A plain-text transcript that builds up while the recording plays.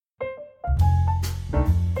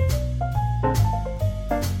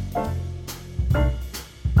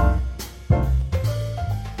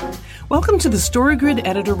Welcome to the StoryGrid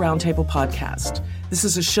Editor Roundtable podcast. This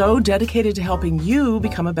is a show dedicated to helping you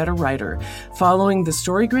become a better writer, following the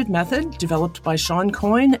StoryGrid method developed by Sean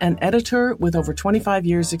Coyne, an editor with over 25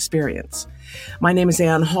 years' experience. My name is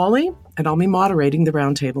Anne Hawley, and I'll be moderating the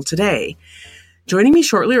roundtable today. Joining me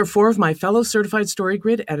shortly are four of my fellow certified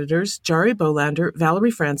StoryGrid editors, Jari Bolander,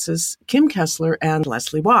 Valerie Francis, Kim Kessler, and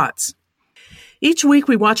Leslie Watts. Each week,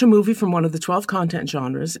 we watch a movie from one of the 12 content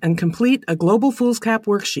genres and complete a Global Foolscap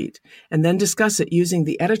worksheet, and then discuss it using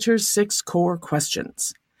the editor's 6 core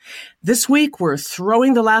questions. This week, we're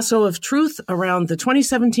throwing the lasso of truth around the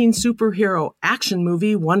 2017 superhero action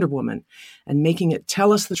movie Wonder Woman and making it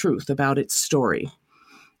tell us the truth about its story.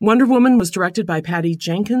 Wonder Woman was directed by Patty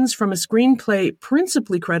Jenkins from a screenplay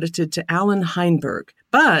principally credited to Alan Heinberg.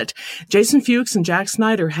 But Jason Fuchs and Jack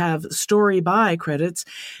Snyder have story by credits,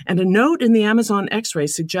 and a note in the Amazon X-ray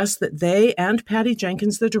suggests that they and Patty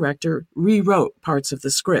Jenkins, the director, rewrote parts of the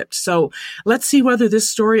script. So let's see whether this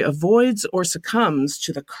story avoids or succumbs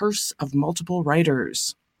to the curse of multiple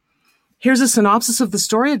writers. Here's a synopsis of the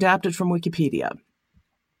story adapted from Wikipedia.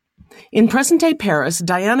 In present-day Paris,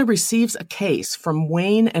 Diana receives a case from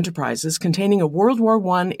Wayne Enterprises containing a World War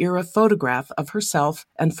I era photograph of herself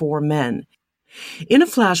and 4 men. In a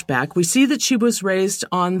flashback, we see that she was raised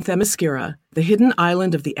on Themyscira, the hidden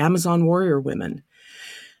island of the Amazon warrior women.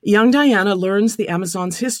 Young Diana learns the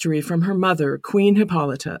Amazons' history from her mother, Queen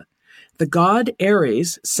Hippolyta. The god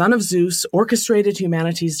Ares, son of Zeus, orchestrated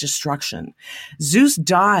humanity's destruction. Zeus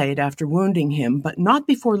died after wounding him, but not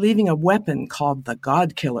before leaving a weapon called the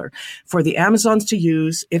God Killer for the Amazons to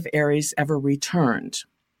use if Ares ever returned.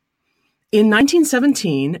 In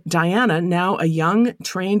 1917, Diana, now a young,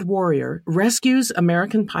 trained warrior, rescues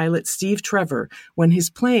American pilot Steve Trevor when his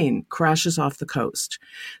plane crashes off the coast.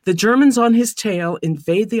 The Germans on his tail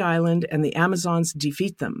invade the island and the Amazons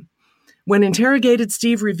defeat them. When interrogated,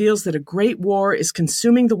 Steve reveals that a great war is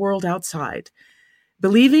consuming the world outside.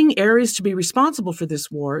 Believing Ares to be responsible for this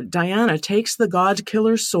war, Diana takes the God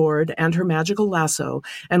Killer sword and her magical lasso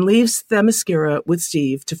and leaves Themyscira with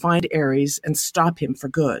Steve to find Ares and stop him for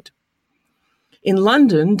good. In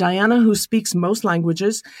London, Diana, who speaks most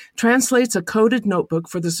languages, translates a coded notebook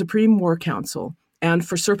for the Supreme War Council and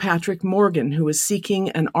for Sir Patrick Morgan, who is seeking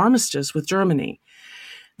an armistice with Germany.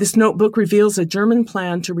 This notebook reveals a German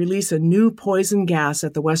plan to release a new poison gas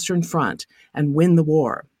at the Western Front and win the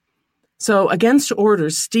war. So, against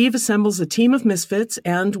orders, Steve assembles a team of misfits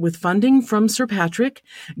and, with funding from Sir Patrick,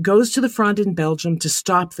 goes to the front in Belgium to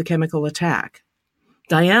stop the chemical attack.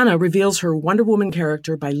 Diana reveals her Wonder Woman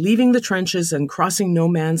character by leaving the trenches and crossing no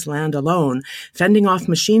man's land alone, fending off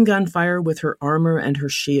machine gun fire with her armor and her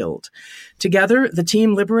shield. Together, the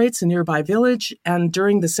team liberates a nearby village, and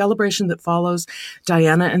during the celebration that follows,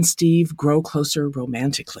 Diana and Steve grow closer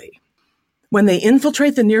romantically. When they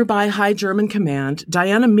infiltrate the nearby High German command,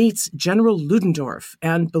 Diana meets General Ludendorff,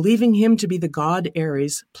 and believing him to be the god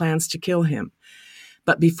Ares, plans to kill him.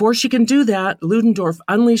 But before she can do that, Ludendorff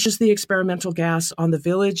unleashes the experimental gas on the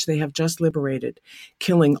village they have just liberated,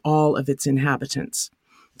 killing all of its inhabitants.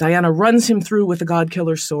 Diana runs him through with the God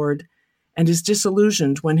Killer sword and is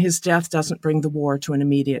disillusioned when his death doesn't bring the war to an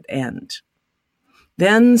immediate end.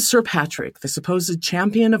 Then Sir Patrick, the supposed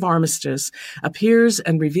champion of armistice, appears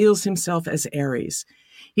and reveals himself as Ares.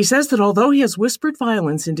 He says that although he has whispered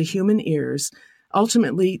violence into human ears,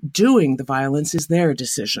 ultimately doing the violence is their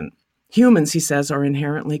decision. Humans, he says, are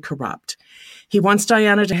inherently corrupt. He wants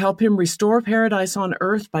Diana to help him restore paradise on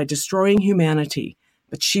Earth by destroying humanity,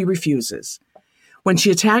 but she refuses. When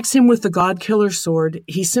she attacks him with the God Killer sword,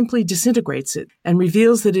 he simply disintegrates it and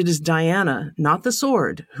reveals that it is Diana, not the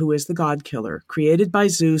sword, who is the God Killer, created by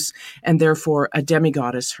Zeus and therefore a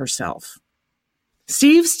demigoddess herself.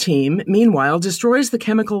 Steve's team, meanwhile, destroys the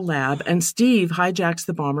chemical lab, and Steve hijacks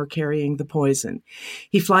the bomber carrying the poison.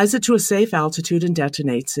 He flies it to a safe altitude and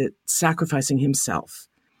detonates it, sacrificing himself.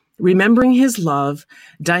 Remembering his love,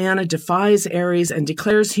 Diana defies Ares and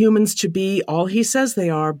declares humans to be all he says they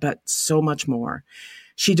are, but so much more.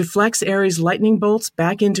 She deflects Ares' lightning bolts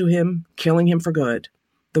back into him, killing him for good.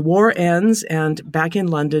 The war ends, and back in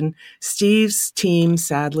London, Steve's team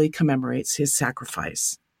sadly commemorates his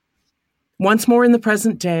sacrifice. Once more in the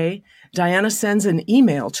present day, Diana sends an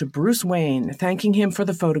email to Bruce Wayne thanking him for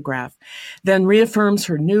the photograph, then reaffirms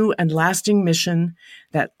her new and lasting mission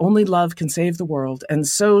that only love can save the world, and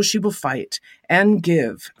so she will fight and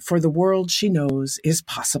give for the world she knows is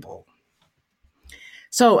possible.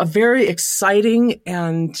 So a very exciting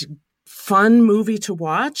and fun movie to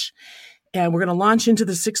watch. And we're going to launch into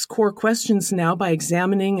the 6 core questions now by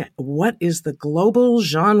examining what is the global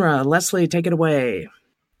genre. Leslie, take it away.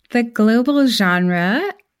 The global genre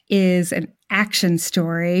is an action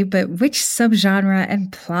story, but which subgenre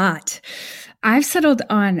and plot? I've settled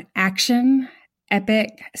on action,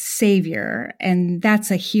 epic, savior, and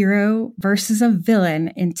that's a hero versus a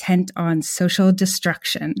villain intent on social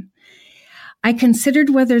destruction. I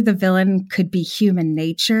considered whether the villain could be human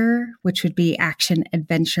nature, which would be action,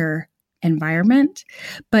 adventure, environment.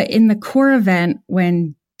 But in the core event,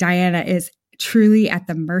 when Diana is truly at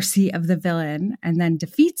the mercy of the villain and then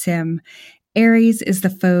defeats him, Ares is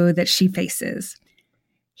the foe that she faces.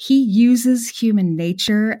 He uses human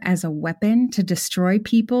nature as a weapon to destroy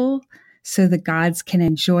people so the gods can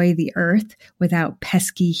enjoy the earth without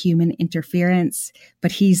pesky human interference,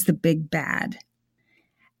 but he's the big bad.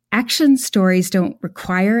 Action stories don't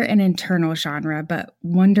require an internal genre, but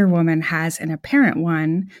Wonder Woman has an apparent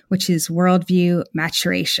one, which is worldview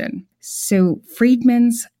maturation. So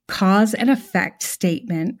Friedman's cause and effect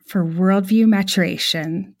statement for worldview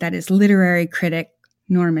maturation, that is literary critic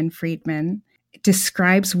Norman Friedman,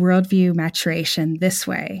 describes worldview maturation this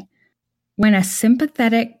way. When a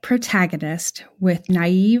sympathetic protagonist with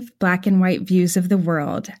naive black and white views of the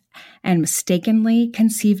world and mistakenly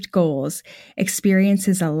conceived goals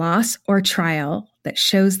experiences a loss or trial that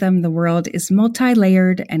shows them the world is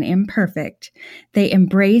multi-layered and imperfect, they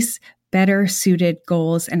embrace better suited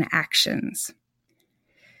goals and actions.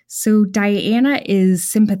 So Diana is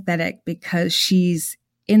sympathetic because she's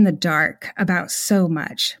in the dark about so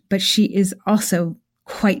much, but she is also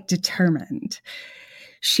quite determined.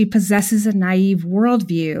 She possesses a naive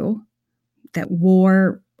worldview that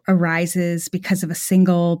war arises because of a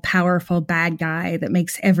single powerful bad guy that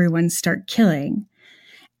makes everyone start killing,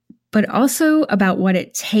 but also about what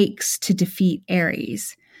it takes to defeat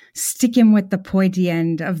Ares, stick him with the pointy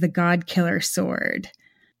end of the god killer sword.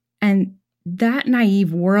 And that naive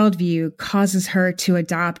worldview causes her to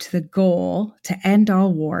adopt the goal to end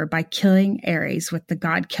all war by killing Ares with the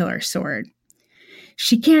god killer sword.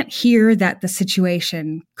 She can't hear that the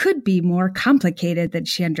situation could be more complicated than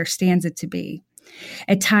she understands it to be.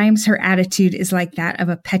 At times, her attitude is like that of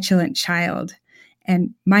a petulant child.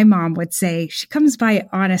 And my mom would say she comes by it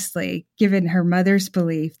honestly, given her mother's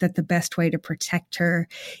belief that the best way to protect her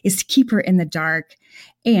is to keep her in the dark,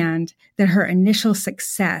 and that her initial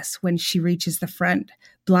success when she reaches the front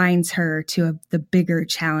blinds her to the bigger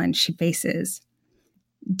challenge she faces.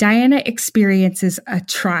 Diana experiences a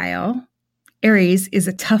trial. Ares is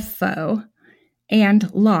a tough foe,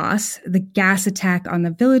 and loss, the gas attack on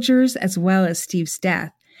the villagers, as well as Steve's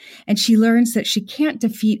death. And she learns that she can't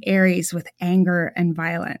defeat Ares with anger and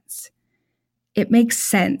violence. It makes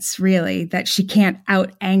sense, really, that she can't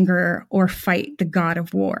out-anger or fight the god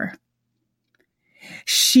of war.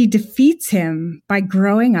 She defeats him by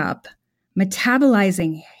growing up,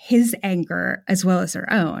 metabolizing his anger as well as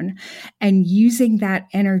her own, and using that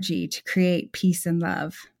energy to create peace and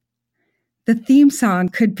love. The theme song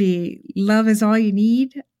could be "Love is All You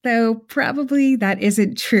Need," though probably that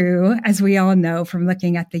isn't true, as we all know from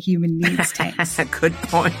looking at the human needs tanks. Good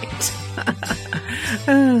point.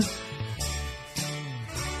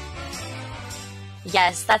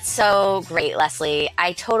 Yes, that's so great, Leslie.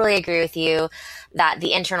 I totally agree with you that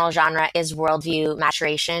the internal genre is worldview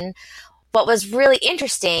maturation. What was really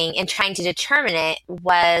interesting in trying to determine it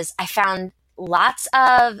was I found lots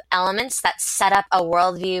of elements that set up a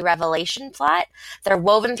worldview revelation plot that are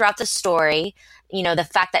woven throughout the story. You know, the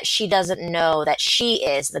fact that she doesn't know that she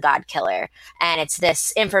is the god killer, and it's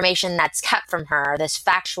this information that's kept from her, this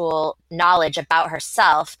factual knowledge about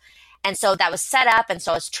herself. And so that was set up, and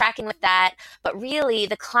so I was tracking with that. But really,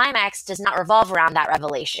 the climax does not revolve around that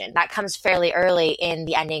revelation. That comes fairly early in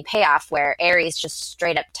the ending payoff, where Ares just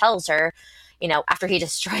straight up tells her, you know, after he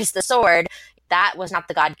destroys the sword, that was not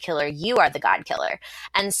the god killer, you are the god killer.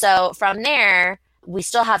 And so from there, we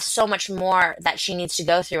still have so much more that she needs to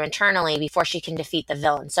go through internally before she can defeat the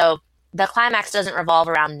villain. So the climax doesn't revolve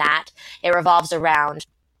around that. It revolves around,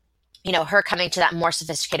 you know, her coming to that more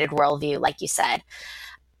sophisticated worldview, like you said.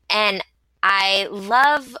 And I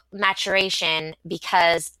love maturation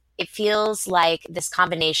because it feels like this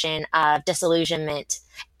combination of disillusionment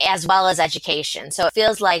as well as education. So it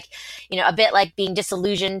feels like, you know, a bit like being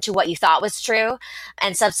disillusioned to what you thought was true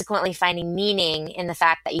and subsequently finding meaning in the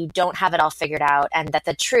fact that you don't have it all figured out and that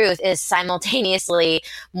the truth is simultaneously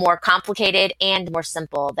more complicated and more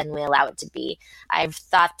simple than we allow it to be. I've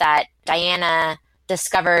thought that Diana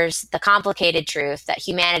discovers the complicated truth that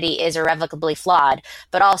humanity is irrevocably flawed,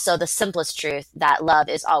 but also the simplest truth that love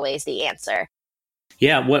is always the answer.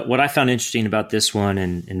 Yeah, what I found interesting about this one,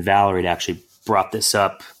 and Valerie actually brought this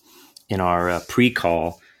up in our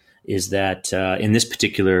pre-call, is that in this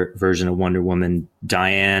particular version of Wonder Woman,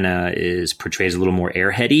 Diana portrays a little more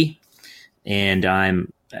airheady, and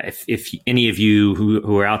I'm if any of you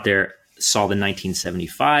who are out there saw the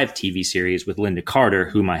 1975 TV series with Linda Carter,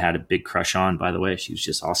 whom I had a big crush on, by the way. She was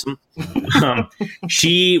just awesome.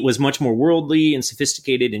 She was much more worldly and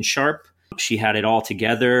sophisticated and sharp. She had it all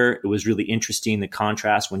together. It was really interesting, the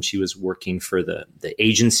contrast when she was working for the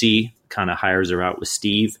agency, kind of hires her out with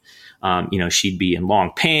Steve. She'd be in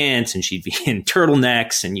long pants and she'd be in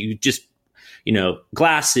turtlenecks, and you just,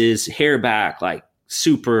 glasses, hair back, like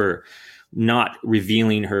super not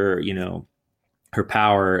revealing her, her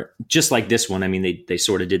power, just like this one. I mean, they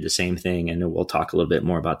sort of did the same thing, and we'll talk a little bit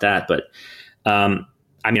more about that. But I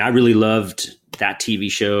really loved that TV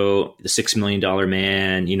show, The $6 Million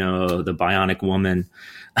Man, The Bionic Woman,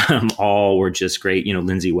 all were just great.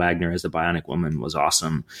 Lindsay Wagner as the Bionic Woman was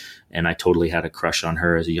awesome. And I totally had a crush on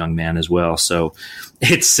her as a young man as well. So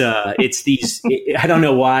it's these, I don't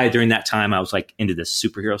know why during that time I was like into this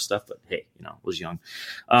superhero stuff, but hey, was young.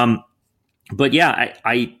 But yeah,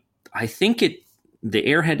 I think the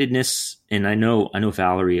airheadedness, and I know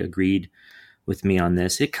Valerie agreed with me on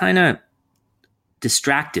this, it kind of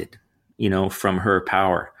distracted, from her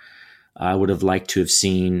power. I would have liked to have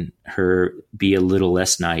seen her be a little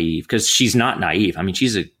less naive, because she's not naive. I mean,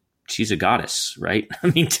 she's a goddess, right?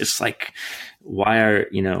 I mean, just like, why are,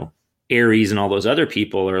 Ares and all those other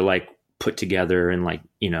people are like put together and like,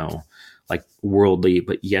 like worldly,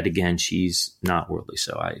 but yet again, she's not worldly.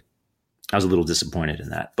 So I was a little disappointed in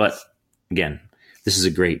that, but again, this is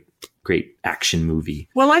a great action movie.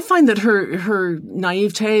 Well, I find that her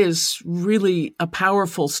naivete is really a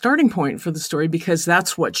powerful starting point for the story, because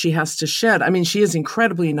that's what she has to shed. I mean, she is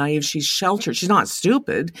incredibly naive. She's sheltered. She's not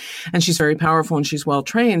stupid, and she's very powerful and she's well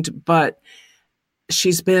trained, but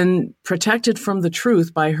she's been protected from the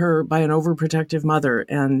truth by an overprotective mother,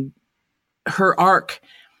 and her arc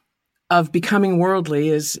of becoming worldly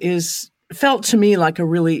is felt to me like a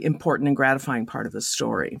really important and gratifying part of the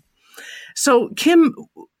story. So, Kim,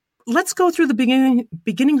 let's go through the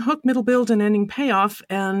beginning hook, middle build, and ending payoff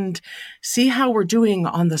and see how we're doing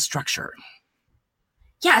on the structure.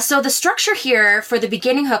 Yeah, so the structure here for the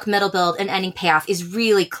beginning hook, middle build, and ending payoff is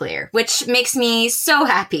really clear, which makes me so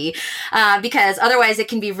happy, because otherwise it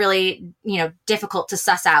can be really, difficult to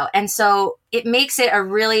suss out. And so it makes it a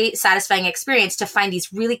really satisfying experience to find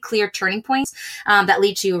these really clear turning points that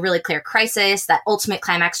lead to a really clear crisis, that ultimate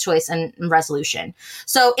climax choice and resolution.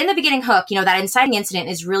 So in the beginning hook, that inciting incident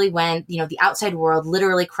is really when, the outside world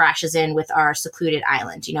literally crashes in with our secluded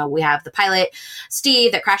island. We have the pilot,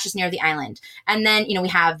 Steve, that crashes near the island. And then, we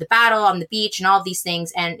have the battle on the beach and all of these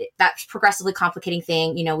things. And that progressively complicating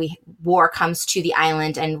thing, war comes to the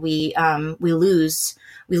island, and we lose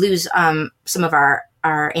some of our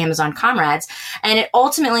Amazon comrades. And it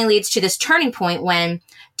ultimately leads to this turning point when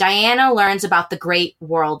Diana learns about the Great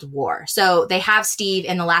World War. So they have Steve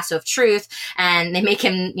in the lasso of truth, and they make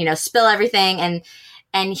him, spill everything.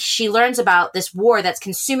 And she learns about this war that's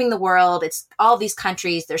consuming the world. It's all these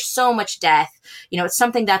countries. There's so much death. It's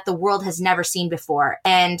something that the world has never seen before.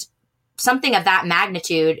 And something of that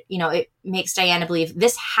magnitude, it makes Diana believe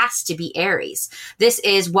this has to be Ares. This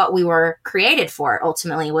is what we were created for,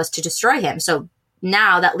 ultimately, was to destroy him. So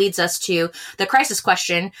now that leads us to the crisis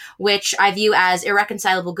question, which I view as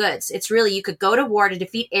irreconcilable goods. It's really, you could go to war to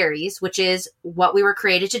defeat Ares, which is what we were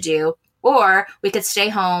created to do, or we could stay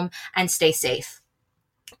home and stay safe.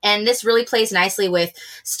 And this really plays nicely with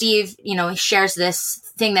Steve. He shares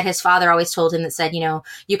this thing that his father always told him that said,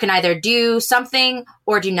 you can either do something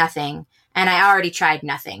or do nothing. And I already tried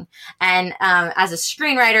nothing. And as a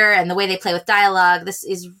screenwriter and the way they play with dialogue, this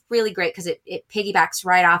is really great because it piggybacks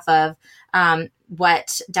right off of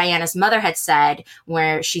what Diana's mother had said,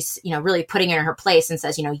 where she's, really putting her in her place and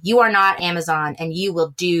says, you are not Amazon and you will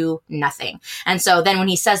do nothing. And so then when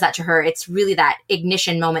he says that to her, it's really that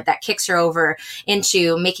ignition moment that kicks her over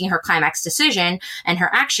into making her climax decision and her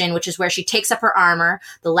action, which is where she takes up her armor,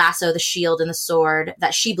 the lasso, the shield, and the sword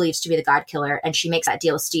that she believes to be the god killer. And she makes that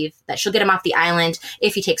deal with Steve that she'll get him off the island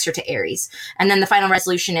if he takes her to Ares. And then the final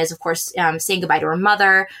resolution is, of course, saying goodbye to her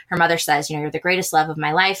mother. Her mother says, you're the greatest love of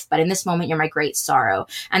my life, but in this moment, you're my great sorrow.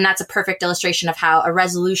 And that's a perfect illustration of how a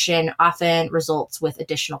resolution often results with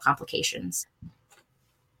additional complications.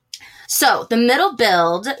 So the middle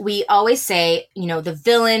build, we always say, the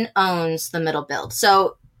villain owns the middle build.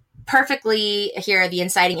 So perfectly here, the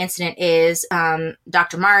inciting incident is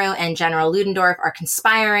Dr. Maru and General Ludendorff are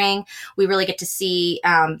conspiring. We really get to see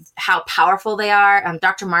how powerful they are.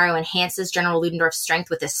 Dr. Maru enhances General Ludendorff's strength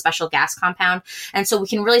with this special gas compound. And so we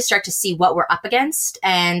can really start to see what we're up against.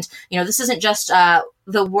 And, this isn't just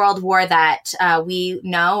the world war that we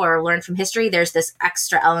know or learn from history. There's this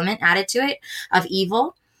extra element added to it of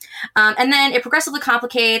evil. And then it progressively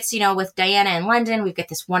complicates, with Diana in London. We get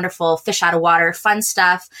this wonderful fish out of water, fun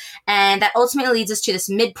stuff. And that ultimately leads us to this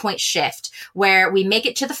midpoint shift where we make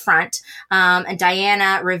it to the front, and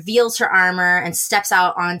Diana reveals her armor and steps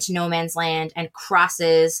out onto no man's land and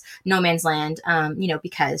crosses no man's land,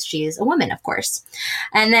 because she is a woman, of course.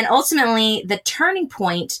 And then ultimately the turning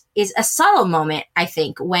point is a subtle moment, I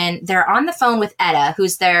think, when they're on the phone with Etta,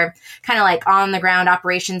 who's their kind of like on the ground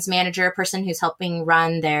operations manager person who's helping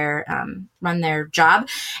run their job.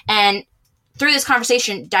 And through this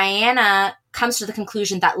conversation, Diana comes to the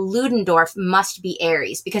conclusion that Ludendorff must be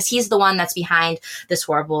Ares because he's the one that's behind this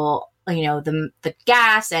horrible, the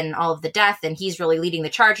gas and all of the death, and he's really leading the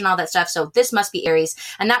charge and all that stuff. So this must be Ares.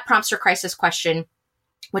 And that prompts her crisis question,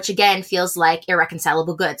 which again feels like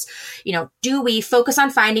irreconcilable goods. Do we focus on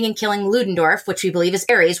finding and killing Ludendorff, which we believe is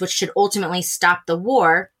Ares, which should ultimately stop the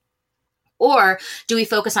war? Or do we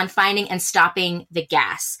focus on finding and stopping the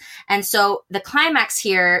gas? And so the climax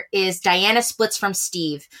here is Diana splits from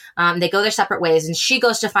Steve. They go their separate ways, and she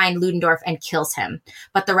goes to find Ludendorff and kills him.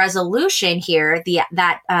 But the resolution here,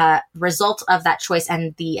 that result of that choice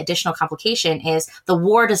and the additional complication is the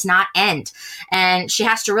war does not end. And she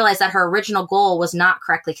has to realize that her original goal was not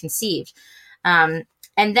correctly conceived. And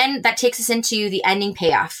then that takes us into the ending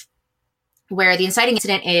payoff, where the inciting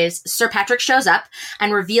incident is Sir Patrick shows up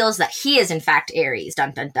and reveals that he is in fact Ares,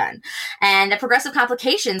 dun dun dun. And the progressive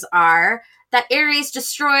complications are that Ares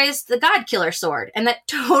destroys the God Killer sword, and that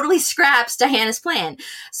totally scraps Diana's plan.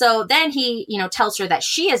 So then he, tells her that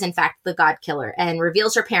she is in fact the God Killer and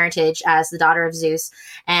reveals her parentage as the daughter of Zeus,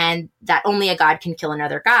 and that only a god can kill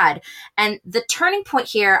another god. And the turning point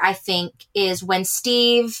here, I think, is when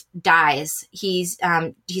Steve dies. He's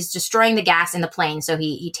destroying the gas in the plane. So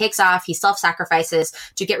he takes off, he self-sacrifices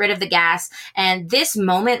to get rid of the gas. And this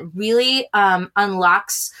moment really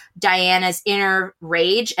unlocks Diana's inner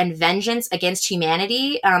rage and vengeance against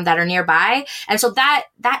humanity that are nearby. And so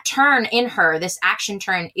that turn in her, this action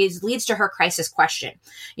turn, leads to her crisis question.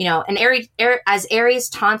 And as Ares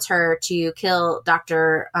taunts her to kill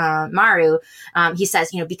Dr. Maru, he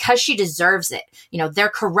says, because she deserves it. They're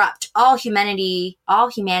corrupt. All humanity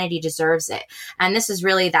deserves it. And this is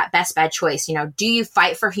really that best bad choice. Do you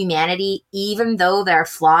fight for humanity even though they're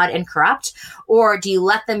flawed and corrupt, or do you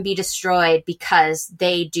let them be destroyed because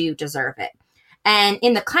they do deserve it? And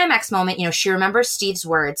in the climax moment, she remembers Steve's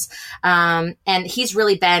words, and he's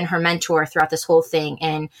really been her mentor throughout this whole thing.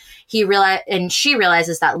 And she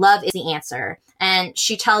realizes that love is the answer. And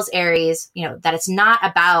she tells Ares, that it's not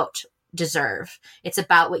about deserve. It's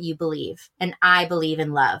about what you believe. And I believe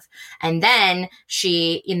in love. And then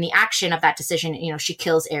she, in the action of that decision, she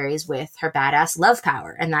kills Ares with her badass love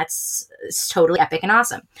power. And that's totally epic and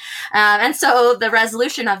awesome. And so the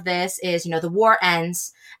resolution of this is, the war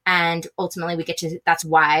ends. And ultimately that's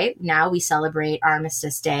why now we celebrate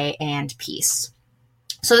Armistice Day and peace.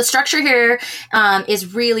 So the structure here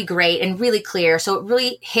is really great and really clear. So it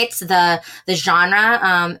really hits the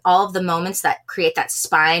genre, all of the moments that create that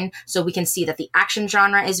spine. So we can see that the action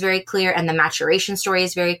genre is very clear and the maturation story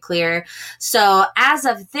is very clear. So as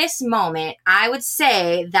of this moment, I would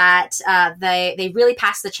say that they really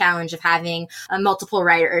passed the challenge of having multiple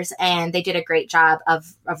writers, and they did a great job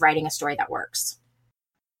of writing a story that works.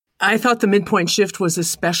 I thought the midpoint shift was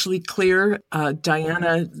especially clear.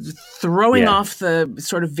 Diana throwing off the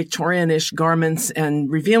sort of Victorian-ish garments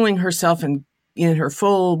and revealing herself in her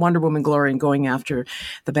full Wonder Woman glory and going after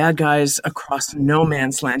the bad guys across no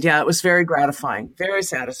man's land. Yeah, it was very gratifying, very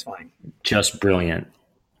satisfying. Just brilliant.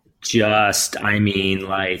 I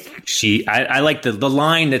like the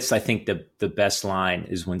line that's, I think, the best line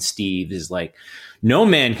is when Steve is like, no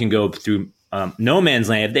man can go through no man's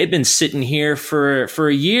land. They've been sitting here for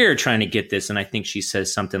a year trying to get this. And I think she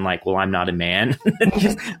says something like, well, I'm not a man.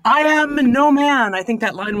 I am no man. I think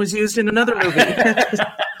that line was used in another movie.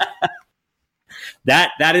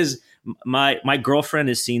 That is my girlfriend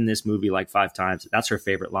has seen this movie like 5 times. That's her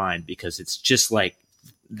favorite line, because it's just like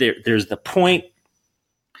there's the point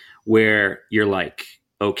where you're like,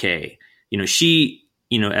 okay, she,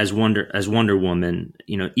 as Wonder Woman,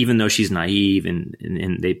 even though she's naive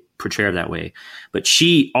and they portray her that way, but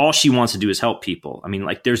all she wants to do is help people. I mean,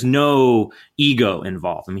 like, there's no ego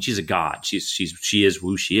involved. I mean, she's a god. She is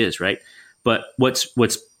who she is, right? But what's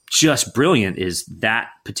just brilliant is that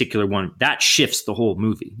particular one that shifts the whole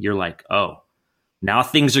movie. You're like, oh, now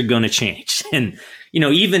things are going to change, and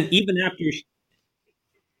even after.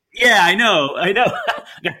 Yeah, I know. I got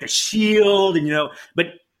the shield,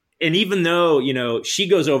 and even though, she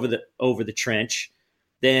goes over the trench,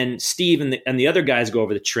 then Steve and the other guys go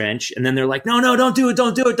over the trench, and then they're like, no, don't do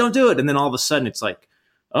it. And then all of a sudden it's like,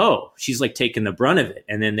 oh, she's like taking the brunt of it.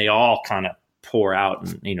 And then they all kind of pour out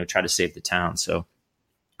and, you know, try to save the town. So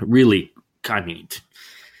really, I mean,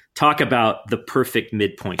 talk about the perfect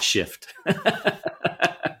midpoint shift.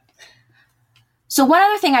 So one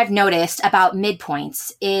other thing I've noticed about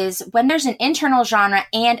midpoints is when there's an internal genre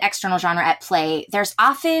and external genre at play, there's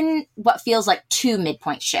often what feels like two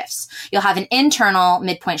midpoint shifts. You'll have an internal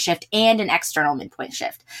midpoint shift and an external midpoint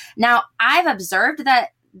shift. Now, I've observed that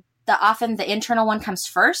often the internal one comes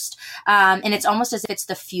first, and it's almost as if it's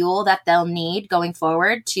the fuel that they'll need going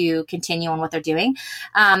forward to continue on what they're doing.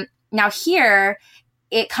 Now here,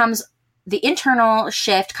 the internal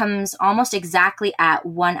shift comes almost exactly at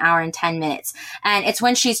 1 hour and 10 minutes. And it's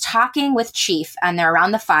when she's talking with Chief and they're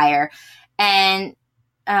around the fire. And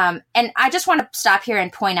I just want to stop here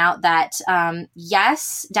and point out that,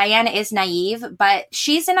 yes, Diana is naive, but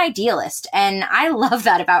she's an idealist. And I love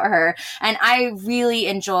that about her. And I really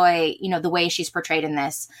enjoy, you know, the way she's portrayed in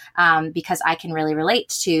this, because I can really relate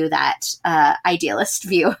to that, idealist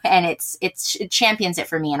view, and it champions it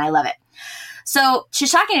for me. And I love it. So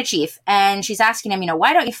she's talking to Chief and she's asking him, you know,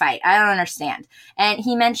 why don't you fight? I don't understand. And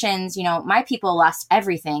he mentions, you know, my people lost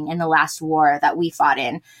everything in the last war that we fought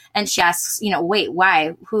in. And she asks, you know, wait,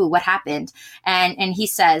 why, who, what happened? And he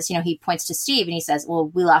says, you know, he points to Steve and he says, well,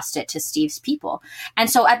 we lost it to Steve's people. And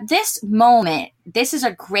so at this moment, this is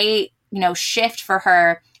a great, you know, shift for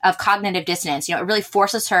her of cognitive dissonance. You know, it really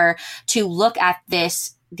forces her to look at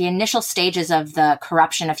the initial stages of the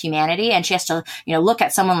corruption of humanity. And she has to, you know, look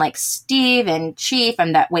at someone like Steve and Chief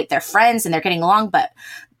and that, wait, they're friends and they're getting along, but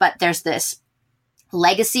there's this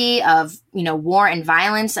legacy of, you know, war and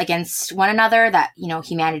violence against one another that, you know,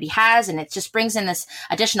 humanity has. And it just brings in this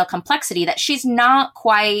additional complexity that she's not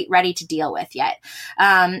quite ready to deal with yet.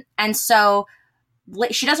 And so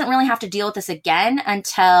she doesn't really have to deal with this again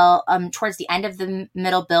until towards the end of the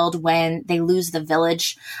middle build when they lose the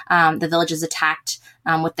village. The village is attacked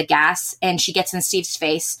with the gas, and she gets in Steve's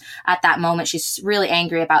face at that moment. She's really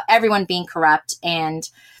angry about everyone being corrupt. And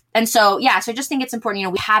so, yeah, so I just think it's important, you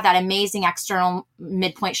know, we have that amazing external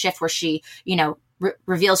midpoint shift where she, you know,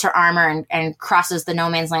 reveals her armor and crosses the no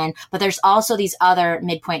man's land. But there's also these other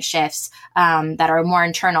midpoint shifts that are more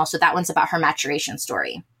internal. So that one's about her maturation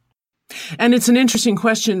story. And it's an interesting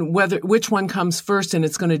question which one comes first, and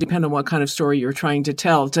it's going to depend on what kind of story you're trying to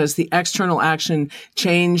tell. Does the external action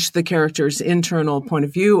change the character's internal point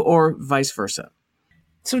of view, or vice versa?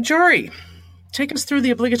 So, Jory, take us through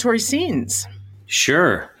the obligatory scenes.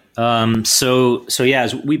 Sure. So yeah,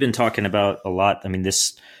 as we've been talking about a lot, I mean,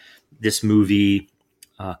 this movie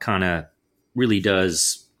kind of really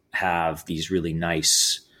does have these really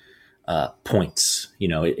nice points. You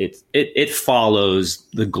know, it follows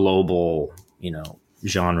the global, you know,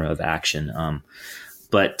 genre of action.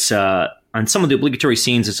 But on some of the obligatory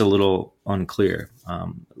scenes, it's a little unclear. At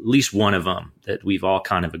least one of them that we've all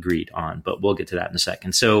kind of agreed on, but we'll get to that in a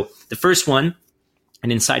second. So the first one,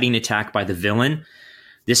 an inciting attack by the villain.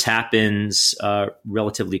 This happens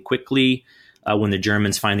relatively quickly when the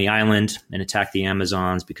Germans find the island and attack the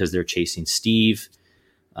Amazons because they're chasing Steve.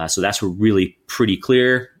 So that's really pretty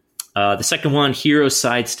clear. The second one, hero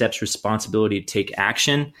sidesteps responsibility to take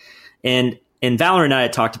action. And Valor and I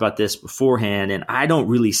had talked about this beforehand, and I don't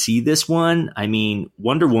really see this one. I mean,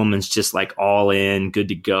 Wonder Woman's just like all in, good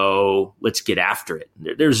to go. Let's get after it.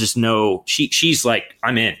 There's just no, she's like,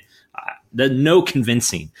 I'm in. No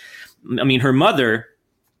convincing. I mean, her mother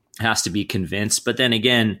has to be convinced, but then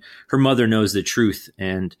again, her mother knows the truth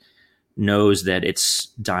and knows that it's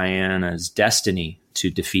Diana's destiny to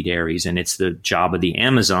defeat Ares, and it's the job of the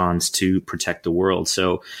Amazons to protect the world.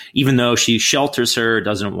 So even though she shelters her,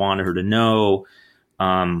 doesn't want her to know,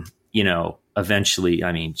 you know, eventually,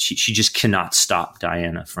 I mean, she just cannot stop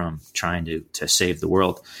Diana from trying to save the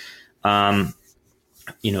world.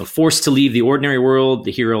 You know, forced to leave the ordinary world,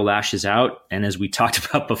 the hero lashes out. And as we talked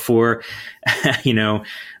about before, you know,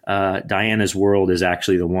 Diana's world is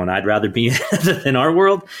actually the one I'd rather be in than our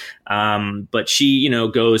world. But she, you know,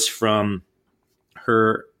 goes from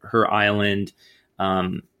her island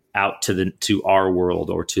out to our world,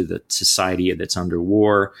 or to the society that's under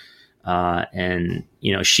war. And,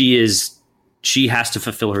 you know, she has to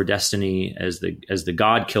fulfill her destiny as the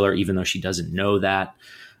god killer, even though she doesn't know that.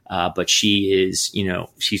 But she is, you know,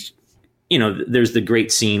 she's, you know, there's the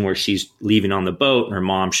great scene where she's leaving on the boat and her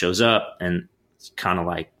mom shows up, and it's kind of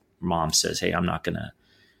like mom says, hey, I'm not going to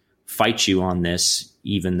fight you on this,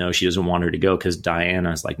 even though she doesn't want her to go, because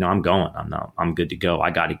Diana's like, no, I'm going. I'm good to go.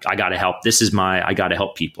 I got to help. I got to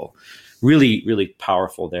help people. Really, really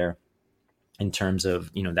powerful there in terms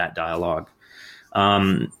of, you know, that dialogue.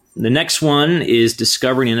 The next one is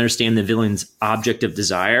discovering and understand the villain's object of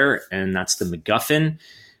desire, and that's the MacGuffin.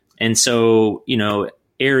 And so,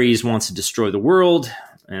 Ares wants to destroy the world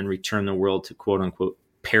and return the world to quote unquote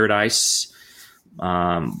paradise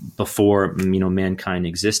before, mankind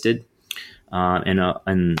existed.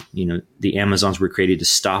 And the Amazons were created to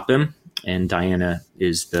stop him. And Diana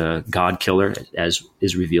is the god killer, as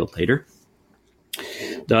is revealed later.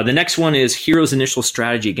 The next one is hero's initial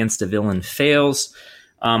strategy against the villain fails.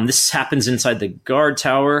 This happens inside the guard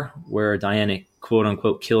tower where Diana, quote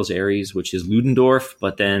unquote, kills Ares, which is Ludendorff.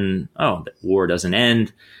 But then, the war doesn't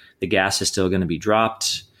end. The gas is still going to be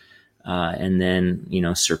dropped. And then,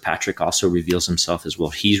 Sir Patrick also reveals himself as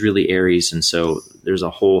well. He's really Ares. And so there's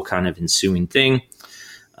a whole kind of ensuing thing.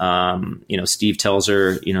 Steve tells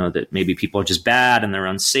her, that maybe people are just bad and they're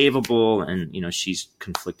unsavable. And, she's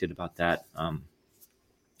conflicted about that.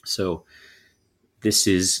 So this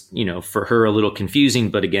is, for her a little confusing,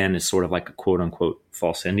 but again, it's sort of like a quote unquote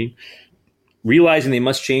false ending. Realizing they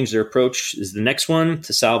must change their approach is the next one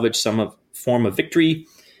to salvage some form of victory.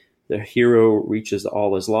 The hero reaches the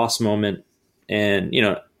all is lost moment. And,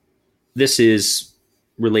 this is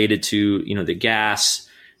related to, the gas,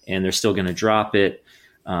 and they're still going to drop it.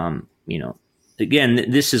 Again,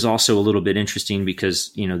 this is also a little bit interesting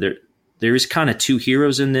because, there is kind of two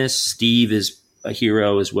heroes in this. Steve is a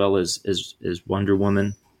hero as well as Wonder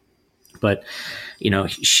Woman. But,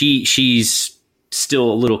 she's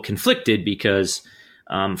still a little conflicted because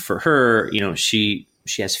for her, she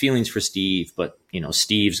has feelings for Steve, but,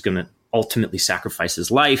 Steve's going to ultimately sacrifice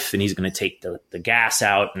his life and he's going to take the gas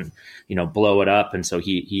out and, blow it up. And so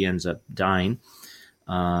he ends up dying.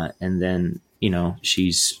 And then,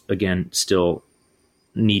 she's again still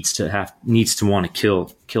needs to want to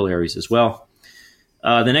kill Ares as well.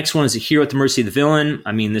 The next one is a hero at the mercy of the villain.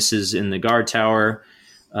 I mean, this is in the guard tower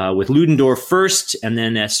with Ludendorff first, and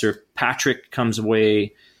then as Sir Patrick comes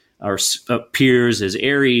away or appears as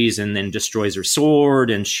Ares and then destroys her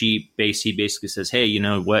sword, and he basically says, hey, you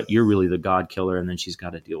know what, you're really the god killer, and then she's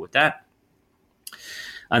got to deal with that.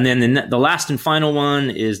 And then the last and final one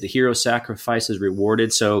is the hero sacrifice is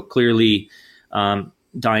rewarded. So clearly,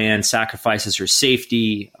 Diane sacrifices her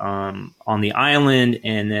safety on the island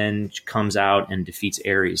and then comes out and defeats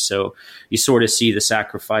Ares. So you sort of see the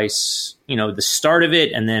sacrifice, the start of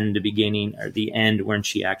it, and then the beginning or the end when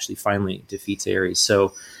she actually finally defeats Ares.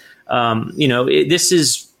 So, this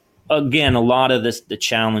is, again, a lot of the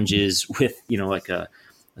challenges with, like a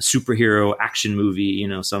superhero action movie.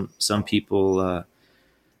 Some people,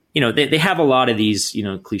 they have a lot of these,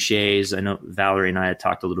 cliches. I know Valerie and I had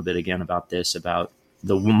talked a little bit again about this, about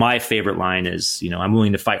my favorite line is, I'm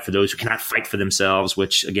willing to fight for those who cannot fight for themselves,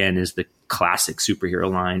 which again is the classic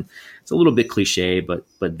superhero line. It's a little bit cliche, but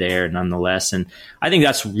there nonetheless. And I think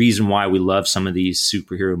that's the reason why we love some of these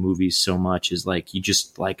superhero movies so much, is like, you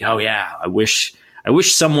just like, oh yeah, I wish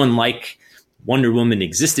someone like Wonder Woman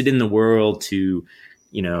existed in the world to,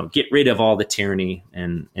 get rid of all the tyranny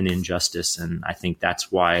and injustice. And I think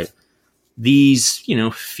that's why these,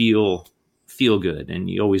 feel good, and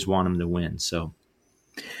you always want them to win. So.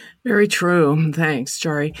 Very true. Thanks,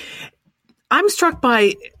 Jari. I'm struck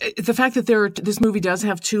by the fact that this movie does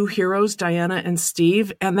have two heroes, Diana and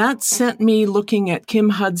Steve, and that sent me looking at Kim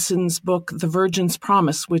Hudson's book, The Virgin's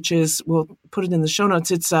Promise, which is, we'll put it in the show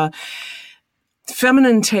notes, it's a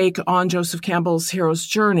feminine take on Joseph Campbell's hero's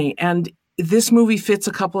journey. And this movie fits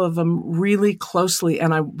a couple of them really closely,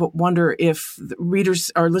 and I wonder if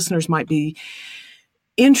readers or listeners might be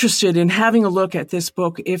interested in having a look at this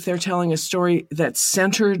book if they're telling a story that's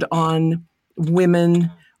centered on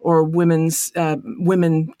women or women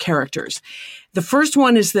characters. The first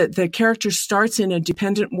one is that the character starts in a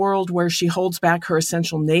dependent world where she holds back her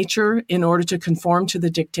essential nature in order to conform to the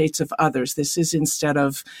dictates of others. This is instead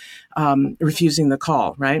of refusing the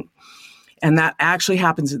call, right? And that actually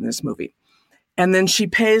happens in this movie. And then she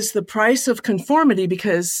pays the price of conformity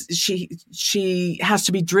because she has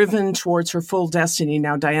to be driven towards her full destiny.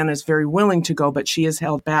 Now, Diana is very willing to go, but she is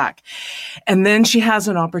held back. And then she has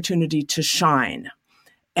an opportunity to shine.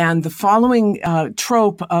 And the following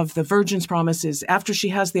trope of The Virgin's Promise is after she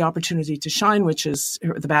has the opportunity to shine, which is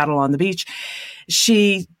the battle on the beach,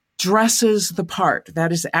 she dresses the part.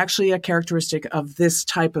 That is actually a characteristic of this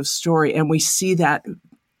type of story. And we see that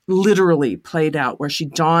literally played out where she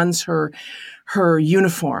dons her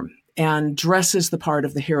uniform and dresses the part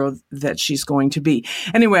of the hero that she's going to be.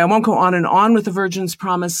 Anyway, I won't go on and on with the Virgin's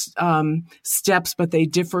Promise steps, but they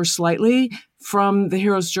differ slightly from the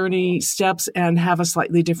hero's journey steps and have a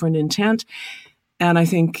slightly different intent. And I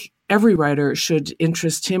think every writer should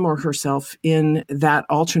interest him or herself in that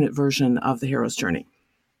alternate version of the hero's journey.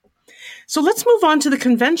 So let's move on to the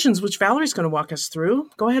conventions, which Valerie's going to walk us through.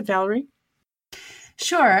 Go ahead, Valerie.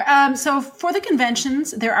 Sure. So for the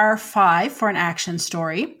conventions, there are 5 for an action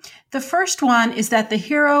story. The first one is that the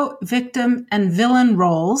hero, victim, and villain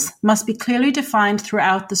roles must be clearly defined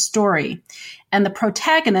throughout the story, and the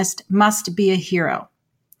protagonist must be a hero.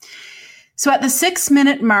 So at the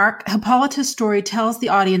 6-minute mark, Hippolyta's story tells the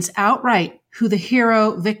audience outright who the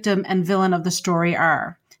hero, victim, and villain of the story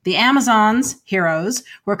are. The Amazons, heroes,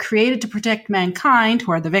 were created to protect mankind,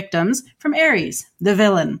 who are the victims, from Ares, the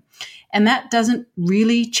villain. And that doesn't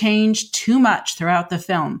really change too much throughout the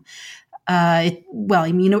film. It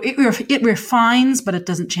refines, but it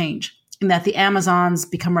doesn't change, in that the Amazons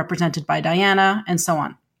become represented by Diana and so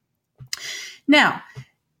on. Now,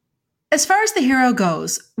 as far as the hero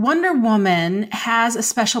goes, Wonder Woman has a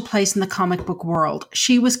special place in the comic book world.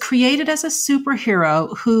 She was created as a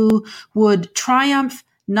superhero who would triumph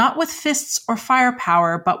not with fists or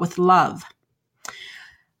firepower, but with love.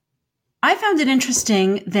 I found it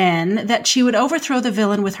interesting then that she would overthrow the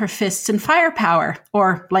villain with her fists and firepower,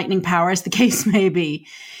 or lightning power as the case may be.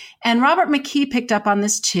 And Robert McKee picked up on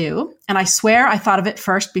this too. And I swear I thought of it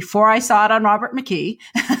first before I saw it on Robert McKee.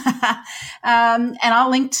 And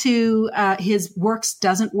I'll link to his Works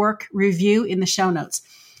Doesn't Work review in the show notes.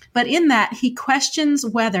 But in that, he questions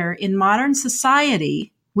whether in modern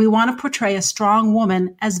society we want to portray a strong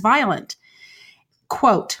woman as violent.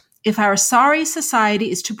 Quote, "If our sorry society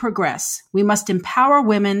is to progress, we must empower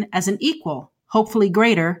women as an equal, hopefully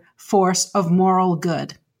greater, force of moral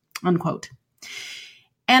good." Unquote.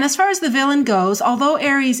 And as far as the villain goes, although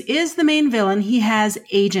Ares is the main villain, he has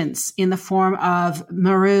agents in the form of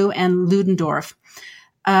Meru and Ludendorff.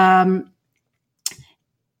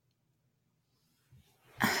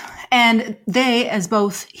 And they, as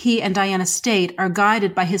both he and Diana state, are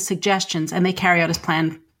guided by his suggestions, and they carry out his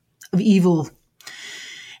plan of evil.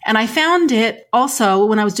 And I found it also,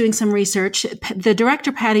 when I was doing some research, the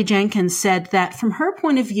director Patty Jenkins said that from her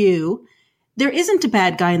point of view, there isn't a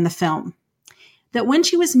bad guy in the film. That when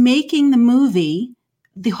she was making the movie,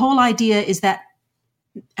 the whole idea is that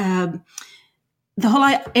in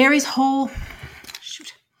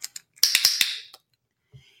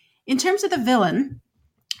terms of the villain,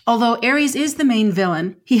 although Ares is the main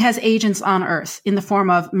villain, he has agents on Earth in the form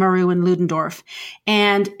of Meru and Ludendorff.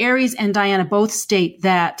 And Ares and Diana both state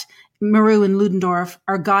that Meru and Ludendorff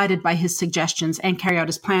are guided by his suggestions and carry out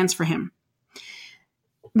his plans for him.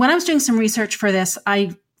 When I was doing some research for this,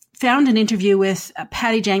 I found an interview with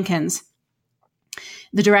Patty Jenkins,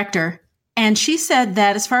 the director, and she said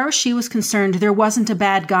that as far as she was concerned, there wasn't a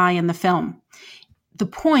bad guy in the film. The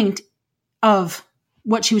point of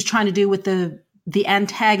what she was trying to do with the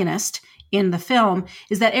antagonist in the film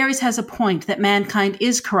is that Ares has a point that mankind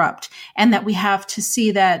is corrupt and that we have to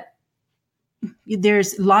see that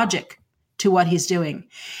there's logic to what he's doing.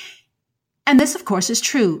 And this, of course, is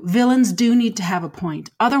true. Villains do need to have a point.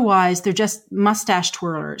 Otherwise, they're just mustache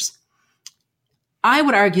twirlers. I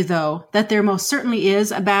would argue, though, that there most certainly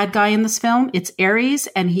is a bad guy in this film. It's Ares,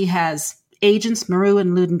 and he has agents Meru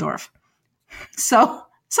and Ludendorff. So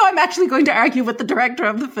I'm actually going to argue with the director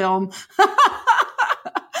of the film.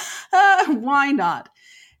 Why not?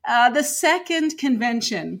 The second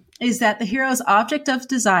convention is that the hero's object of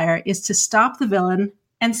desire is to stop the villain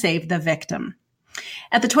and save the victim.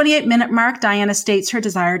 At the 28-minute mark, Diana states her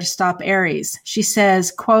desire to stop Ares. She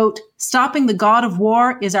says, quote, "Stopping the god of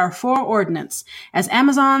war is our foreordinance. As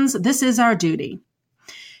Amazons, this is our duty."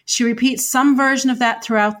 She repeats some version of that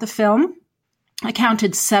throughout the film. I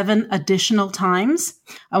counted 7 additional times.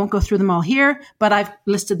 I won't go through them all here, but I've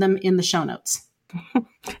listed them in the show notes.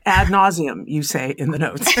 Ad nauseum, you say in the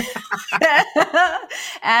notes.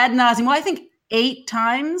 Ad nauseum. Well, I think 8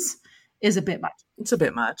 times is a bit much. It's a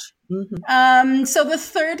bit much. Mm-hmm. So the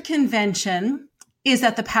third convention is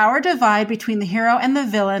that the power divide between the hero and the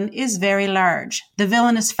villain is very large. The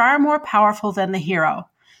villain is far more powerful than the hero.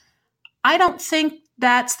 I don't think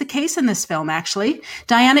that's the case in this film, actually.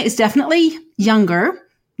 Diana is definitely younger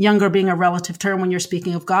being a relative term when you're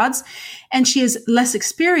speaking of gods, and she is less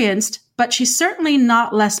experienced, but she's certainly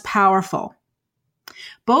not less powerful.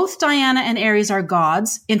 Both Diana and Ares are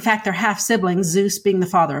gods. In fact, they're half-siblings, Zeus being the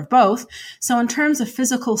father of both. So in terms of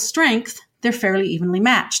physical strength, they're fairly evenly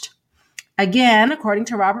matched. Again, according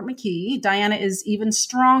to Robert McKee, Diana is even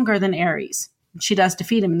stronger than Ares. She does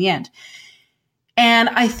defeat him in the end. And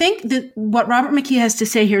I think that what Robert McKee has to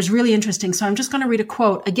say here is really interesting. So I'm just going to read a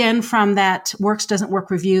quote again from that Works Doesn't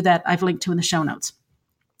Work review that I've linked to in the show notes.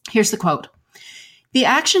 Here's the quote. "The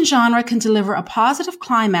action genre can deliver a positive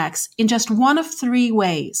climax in just one of 3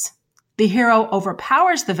 ways. The hero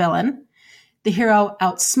overpowers the villain, the hero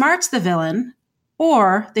outsmarts the villain,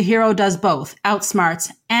 or the hero does both, outsmarts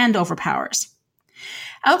and overpowers.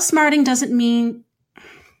 Outsmarting doesn't mean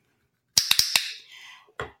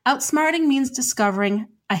Outsmarting means discovering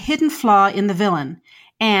a hidden flaw in the villain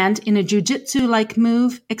and, in a jujitsu-like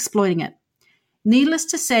move, exploiting it. Needless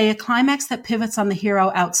to say, a climax that pivots on the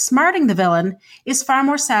hero outsmarting the villain is far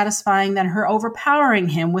more satisfying than her overpowering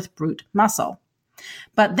him with brute muscle.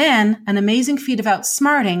 But then, an amazing feat of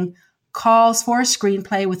outsmarting calls for a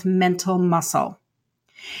screenplay with mental muscle.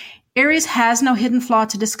 Ares has no hidden flaw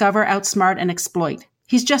to discover, outsmart, and exploit.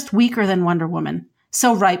 He's just weaker than Wonder Woman,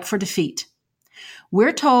 so ripe for defeat.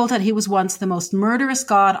 We're told that he was once the most murderous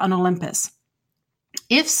god on Olympus.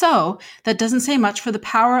 If so, that doesn't say much for the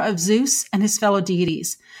power of Zeus and his fellow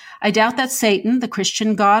deities. I doubt that Satan, the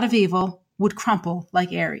Christian god of evil, would crumple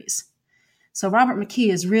like Ares. So Robert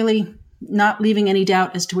McKee is really not leaving any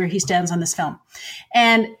doubt as to where he stands on this film.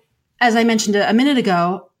 And as I mentioned a minute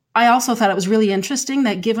ago, I also thought it was really interesting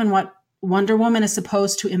that given what Wonder Woman is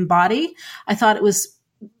supposed to embody, I thought it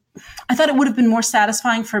would have been more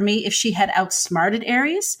satisfying for me if she had outsmarted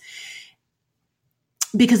Ares,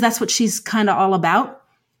 because that's what she's kind of all about.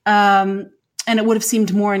 And it would have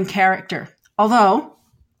seemed more in character. Although,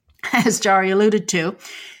 as Jari alluded to,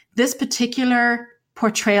 this particular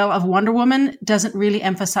portrayal of Wonder Woman doesn't really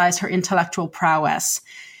emphasize her intellectual prowess.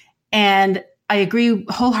 And I agree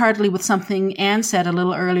wholeheartedly with something Anne said a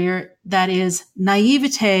little earlier, that is,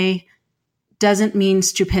 naivete doesn't mean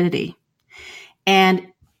stupidity. And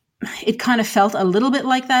it kind of felt a little bit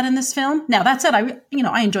like that in this film. Now, that said, I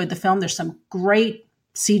enjoyed the film. There's some great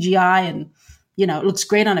CGI and, it looks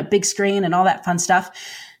great on a big screen and all that fun stuff.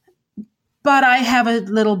 But I have a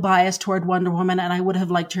little bias toward Wonder Woman, and I would have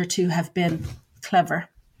liked her to have been clever.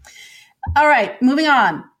 All right, moving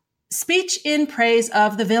on. Speech in praise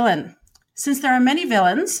of the villain. Since there are many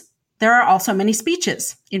villains, there are also many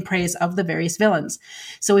speeches in praise of the various villains.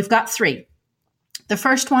 So we've got 3. The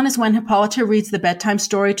first one is when Hippolyta reads the bedtime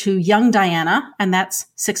story to young Diana, and that's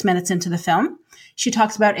 6 minutes into the film. She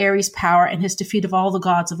talks about Ares' power and his defeat of all the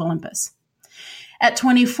gods of Olympus. At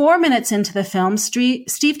 24 minutes into the film,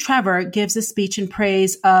 Steve Trevor gives a speech in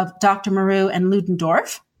praise of Dr. Moreau and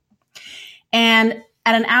Ludendorff. And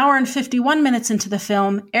at an hour and 51 minutes into the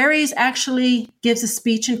film, Ares actually gives a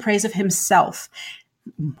speech in praise of himself.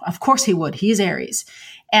 Of course he would. He's Ares.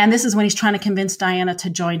 And this is when he's trying to convince Diana to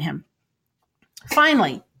join him.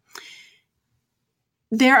 Finally,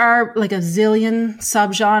 there are like a zillion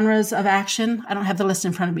subgenres of action. I don't have the list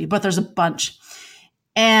in front of me, but there's a bunch.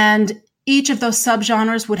 And each of those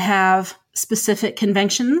subgenres would have specific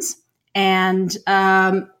conventions. And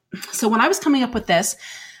so when I was coming up with this,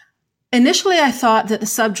 initially I thought that the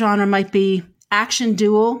subgenre might be action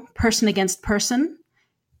duel, person against person.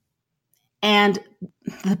 And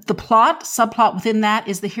the subplot within that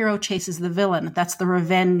is the hero chases the villain. That's the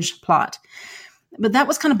revenge plot. But that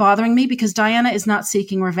was kind of bothering me because Diana is not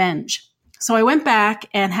seeking revenge. So I went back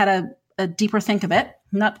and had a deeper think of it.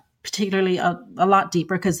 Not particularly a lot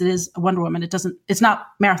deeper because it is a Wonder Woman. It's not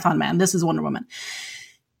Marathon Man. This is Wonder Woman.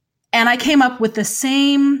 And I came up with the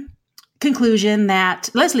same conclusion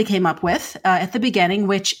that Leslie came up with at the beginning,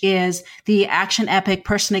 which is the action epic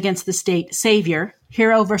person against the state savior,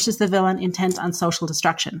 hero versus the villain intent on social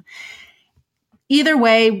destruction. Either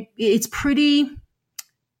way, it's pretty,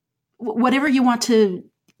 whatever you want to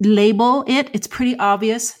label it, it's pretty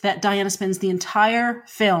obvious that Diana spends the entire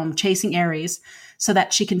film chasing Ares so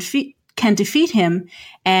that she can defeat him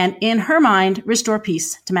and, in her mind, restore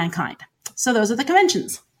peace to mankind. So those are the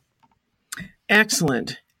conventions.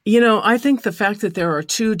 Excellent. I think the fact that there are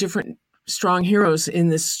 2 different strong heroes in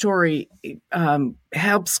this story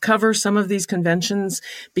helps cover some of these conventions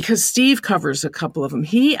because Steve covers a couple of them.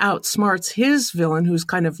 He outsmarts his villain, who's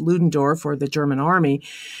kind of Ludendorff or the German army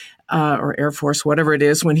or Air Force, whatever it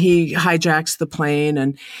is, when he hijacks the plane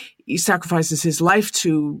and he sacrifices his life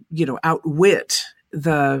to, outwit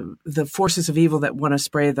the forces of evil that want to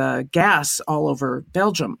spray the gas all over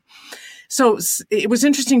Belgium. So it was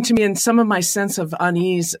interesting to me, and some of my sense of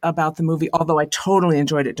unease about the movie, although I totally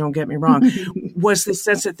enjoyed it, don't get me wrong, was the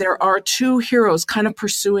sense that there are 2 heroes kind of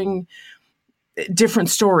pursuing different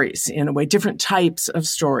stories in a way, different types of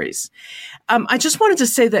stories. I just wanted to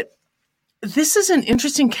say that this is an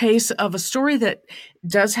interesting case of a story that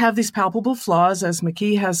does have these palpable flaws, as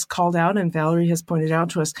McKee has called out and Valerie has pointed out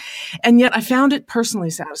to us. And yet I found it personally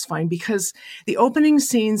satisfying because the opening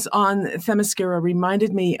scenes on Themyscira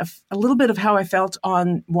reminded me of a little bit of how I felt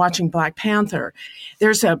on watching Black Panther.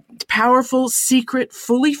 There's a powerful, secret,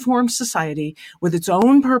 fully formed society with its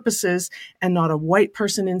own purposes and not a white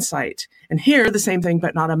person in sight. And here, the same thing,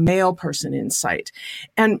 but not a male person in sight.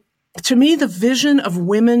 And to me, the vision of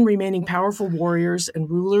women remaining powerful warriors and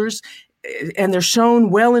rulers and they're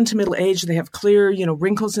shown well into middle age. They have clear,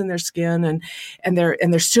 wrinkles in their skin, and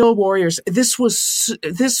they're still warriors. This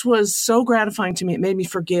was so gratifying to me. It made me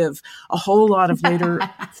forgive a whole lot of later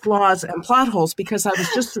flaws and plot holes, because I was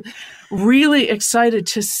just really excited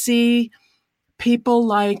to see people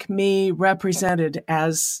like me represented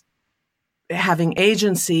as having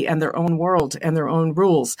agency and their own world and their own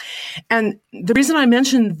rules. And the reason I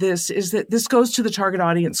mentioned this is that this goes to the target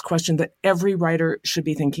audience question that every writer should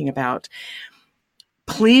be thinking about.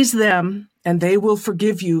 Please them, and they will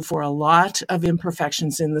forgive you for a lot of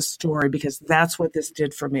imperfections in the story, because that's what this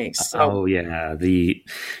did for me. So.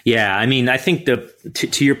 I mean, I think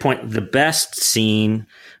to your point, the best scene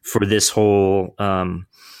for this whole,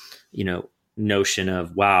 notion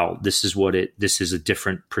of, wow, this is a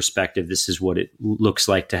different perspective. This is what it looks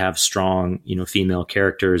like to have strong, female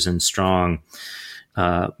characters and strong,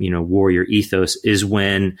 warrior ethos, is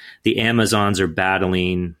when the Amazons are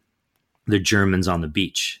battling the Germans on the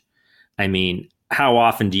beach. I mean, how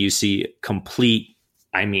often do you see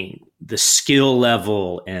the skill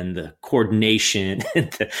level and the coordination?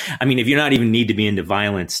 If you're not even need to be into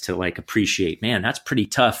violence to like appreciate, man, that's pretty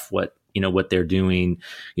tough what they're doing,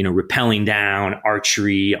 rappelling down,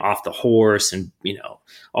 archery, off the horse, and,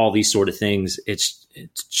 all these sort of things. It's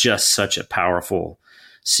just such a powerful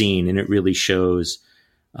scene. And it really shows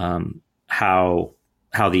how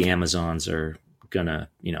the Amazons are gonna,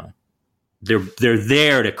 they're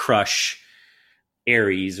there to crush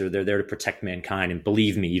Ares, or they're there to protect mankind. And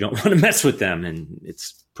believe me, you don't want to mess with them. And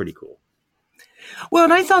it's pretty cool. Well,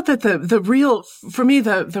 and I thought that the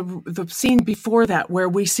scene before that, where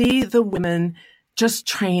we see the women just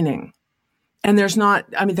training, and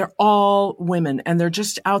they're all women, and they're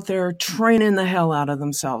just out there training the hell out of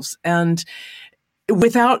themselves, and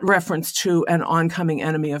without reference to an oncoming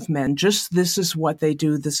enemy of men. Just, this is what they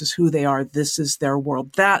do. This is who they are. This is their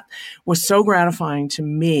world. That was so gratifying to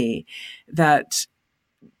me that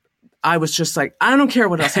I was just like, I don't care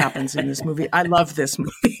what else happens in this movie. I love this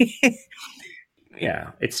movie.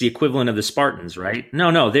 Yeah, it's the equivalent of the Spartans, right?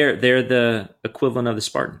 No, they're the equivalent of the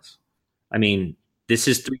Spartans. I mean, this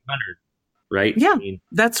is 300, right? Yeah,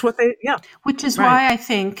 that's what Which is why I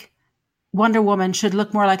think Wonder Woman should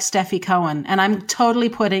look more like Steffi Cohen. And I'm totally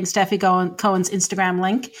putting Steffi Cohen's Instagram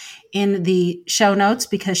link in the show notes,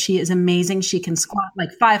 because she is amazing. She can squat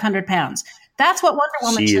like 500 pounds. That's what Wonder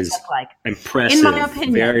Woman should look like. Impressive. In my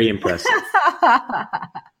opinion. Very impressive.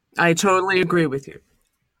 I totally agree with you.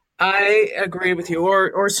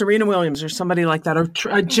 Or Serena Williams, or somebody like that, or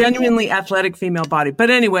a genuinely athletic female body.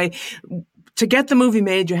 But anyway, to get the movie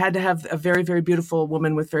made, you had to have a very, very beautiful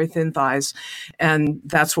woman with very thin thighs. And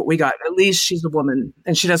that's what we got. At least she's a woman,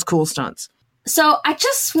 and she does cool stunts. So I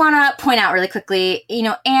just want to point out really quickly,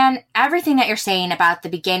 Anne, everything that you're saying about the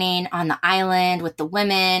beginning on the island with the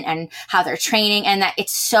women and how they're training, and that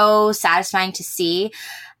it's so satisfying to see.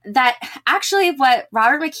 That actually what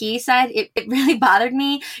Robert McKee said, it really bothered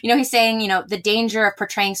me. He's saying, the danger of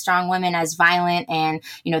portraying strong women as violent, and,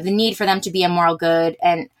 the need for them to be a moral good.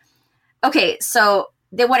 And okay, so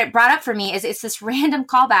what it brought up for me is it's this random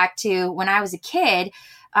callback to when I was a kid.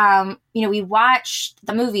 We watched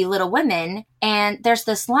the movie Little Women, and there's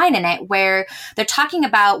this line in it where they're talking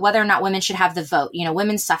about whether or not women should have the vote,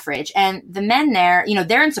 women's suffrage. And the men there,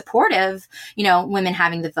 they're in support of, women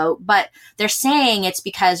having the vote, but they're saying it's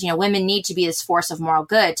because, women need to be this force of moral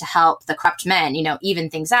good to help the corrupt men, even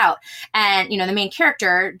things out. And, the main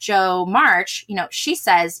character, Jo March, she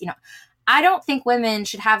says, I don't think women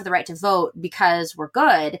should have the right to vote because we're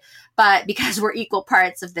good, but because we're equal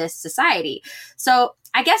parts of this society. So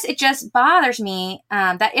I guess it just bothers me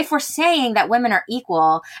that if we're saying that women are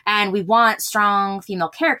equal and we want strong female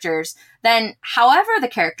characters, then however the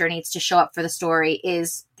character needs to show up for the story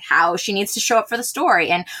is how she needs to show up for the story.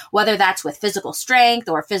 And whether that's with physical strength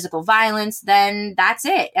or physical violence, then that's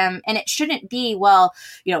it. And it shouldn't be,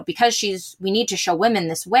 because we need to show women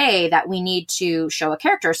this way, that we need to show a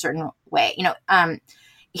character a certain way.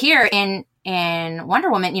 Here in Wonder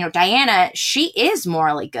Woman, Diana, she is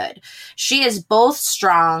morally good. She is both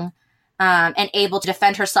strong and able to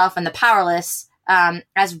defend herself and the powerless,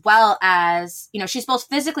 as well as, she's both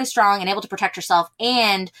physically strong and able to protect herself,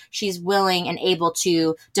 and she's willing and able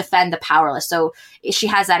to defend the powerless. So she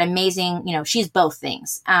has that amazing, she's both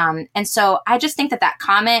things. And so I just think that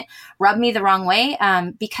comment rubbed me the wrong way,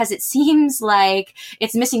 because it seems like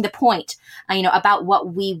it's missing the point, about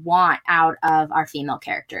what we want out of our female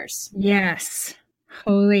characters. Yes.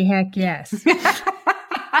 Holy heck yes.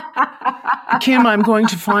 Kim, I'm going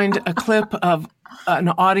to find a clip of an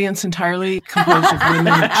audience entirely composed of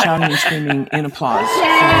women shouting and screaming in applause.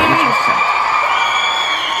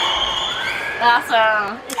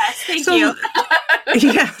 Awesome. Yes. Thank you.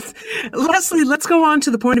 Yes. Leslie, let's go on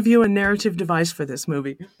to the point of view and narrative device for this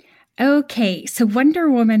movie. Okay, so Wonder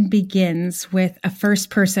Woman begins with a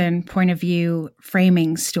first-person point of view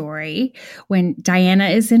framing story when Diana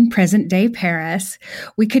is in present-day Paris.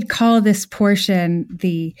 We could call this portion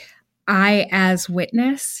the I as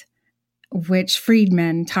Witness, which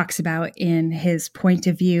Friedman talks about in his point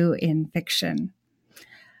of view in fiction.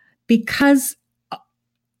 Because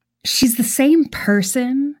she's the same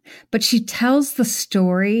person, but she tells the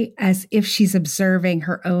story as if she's observing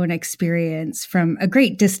her own experience from a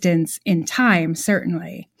great distance in time,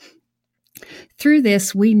 certainly. Through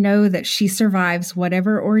this, we know that she survives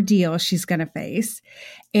whatever ordeal she's going to face,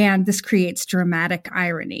 and this creates dramatic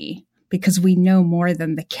irony because we know more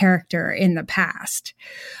than the character in the past.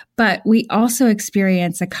 But we also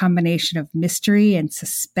experience a combination of mystery and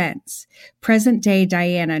suspense. Present-day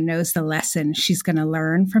Diana knows the lesson she's going to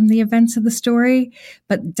learn from the events of the story,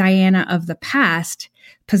 but Diana of the past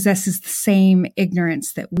possesses the same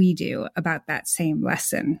ignorance that we do about that same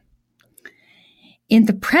lesson. In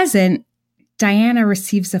the present, Diana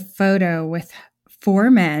receives a photo with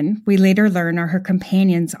 4 men we later learn are her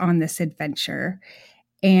companions on this adventure.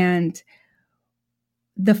 And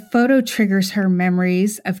the photo triggers her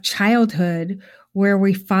memories of childhood, where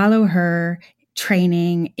we follow her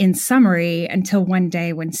training in summary until one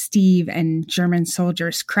day when Steve and German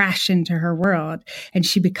soldiers crash into her world and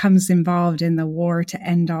she becomes involved in the war to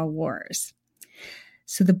end all wars.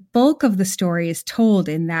 So the bulk of the story is told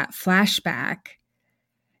in that flashback.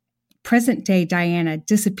 Present day Diana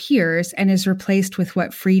disappears and is replaced with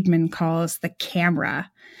what Friedman calls the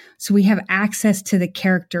camera. So we have access to the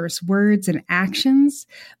characters' words and actions,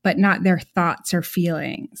 but not their thoughts or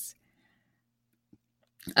feelings,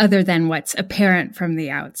 other than what's apparent from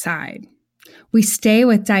the outside. We stay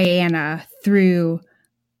with Diana through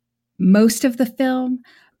most of the film,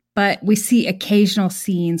 but we see occasional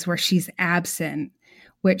scenes where she's absent,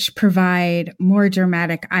 which provide more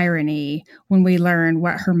dramatic irony when we learn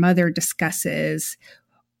what her mother discusses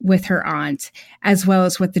with her aunt, as well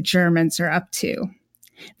as what the Germans are up to.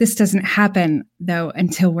 This doesn't happen, though,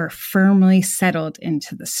 until we're firmly settled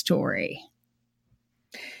into the story.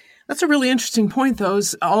 That's a really interesting point.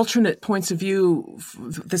 Those alternate points of view,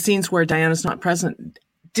 the scenes where Diana's not present,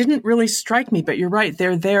 didn't really strike me, but you're right.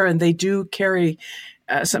 They're there and they do carry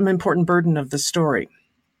some important burden of the story.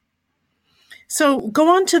 So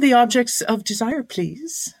go on to the objects of desire,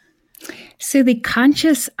 please. So the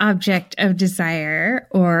conscious object of desire,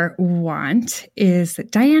 or want, is that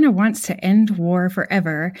Diana wants to end war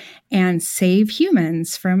forever and save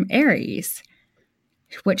humans from Ares.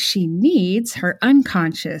 What she needs, her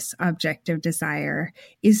unconscious object of desire,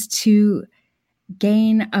 is to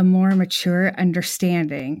gain a more mature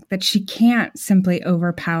understanding that she can't simply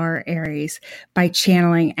overpower Ares by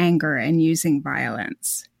channeling anger and using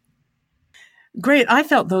violence. Great. I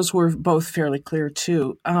felt those were both fairly clear,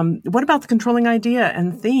 too. What about the controlling idea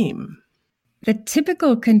and theme? The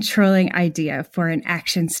typical controlling idea for an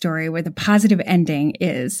action story with a positive ending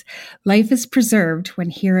is life is preserved when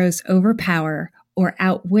heroes overpower or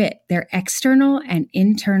outwit their external and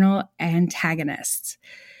internal antagonists.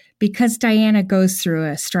 Because Diana goes through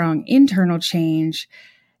a strong internal change,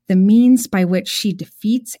 the means by which she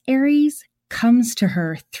defeats Ares comes to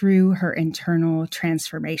her through her internal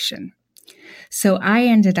transformation. So I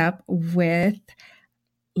ended up with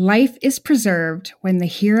life is preserved when the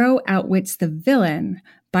hero outwits the villain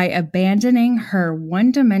by abandoning her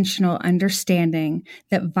one-dimensional understanding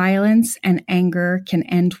that violence and anger can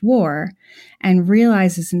end war, and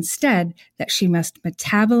realizes instead that she must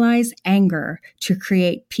metabolize anger to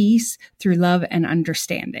create peace through love and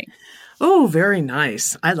understanding. Oh, very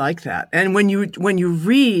nice. I like that. And when you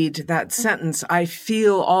read that sentence, I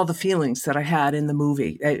feel all the feelings that I had in the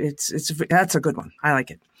movie. That's a good one. I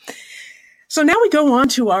like it. So now we go on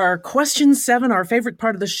to our question 7, our favorite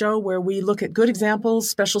part of the show, where we look at good examples,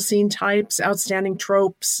 special scene types, outstanding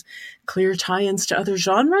tropes, clear tie-ins to other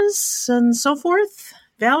genres, and so forth.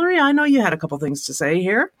 Valerie, I know you had a couple things to say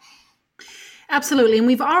here. Absolutely. And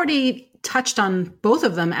we've already touched on both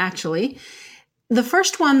of them, actually. The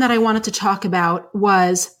first one that I wanted to talk about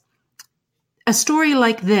was a story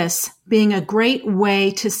like this being a great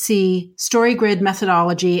way to see story grid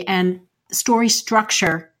methodology and story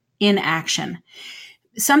structure in action.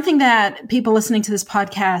 Something that people listening to this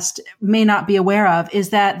podcast may not be aware of is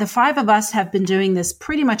that the 5 of us have been doing this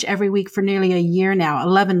pretty much every week for nearly a year now,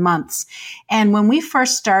 11 months. And when we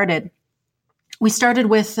first started, we started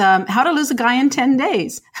with How to Lose a Guy in 10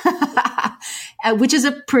 Days, which is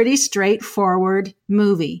a pretty straightforward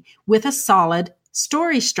movie with a solid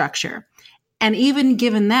story structure. And even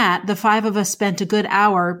given that, the 5 of us spent a good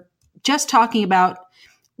hour just talking about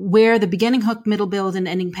where the beginning hook, middle build, and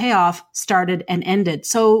ending payoff started and ended.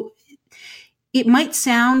 So it might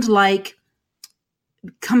sound like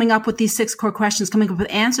coming up with these 6 core questions, coming up with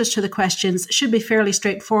answers to the questions should be fairly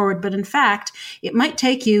straightforward. But in fact, it might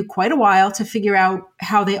take you quite a while to figure out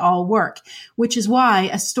how they all work, which is why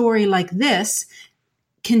a story like this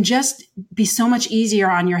can just be so much easier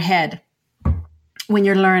on your head when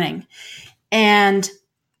you're learning. And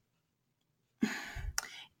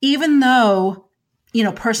even though, you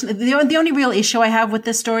know, personally, the only real issue I have with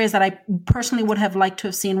this story is that I personally would have liked to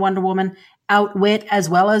have seen Wonder Woman outwit as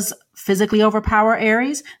well as physically overpower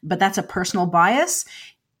Ares, but that's a personal bias.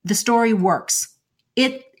 The story works.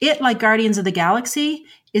 It like Guardians of the Galaxy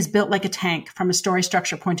is built like a tank from a story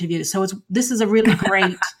structure point of view. So this is a really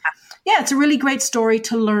great, it's a really great story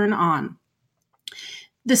to learn on.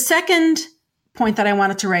 The second point that I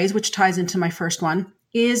wanted to raise, which ties into my first one,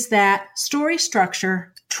 is that story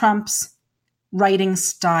structure trumps writing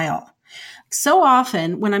style. So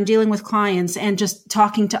often when I'm dealing with clients and just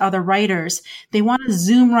talking to other writers, they want to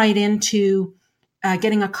zoom right into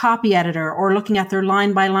getting a copy editor or looking at their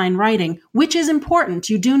line by line writing, which is important.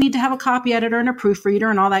 You do need to have a copy editor and a proofreader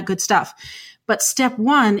and all that good stuff. But step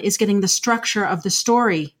 1 is getting the structure of the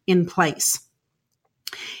story in place.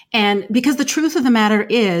 And because the truth of the matter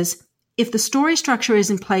is, if the story structure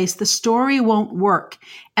is in place, the story won't work.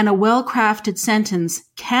 And a well-crafted sentence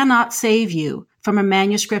cannot save you from a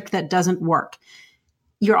manuscript that doesn't work.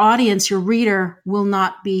 Your audience, your reader, will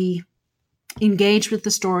not be engaged with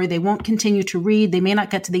the story. They won't continue to read. They may not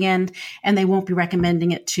get to the end, and they won't be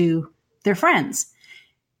recommending it to their friends.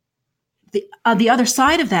 The other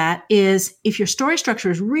side of that is if your story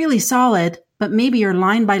structure is really solid, but maybe your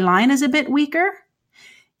line by line is a bit weaker,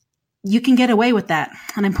 you can get away with that.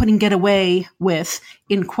 And I'm putting get away with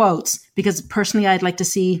in quotes because personally I'd like to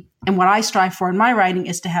see, and what I strive for in my writing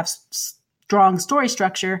is to have strong story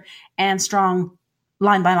structure and strong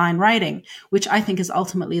line by line writing, which I think is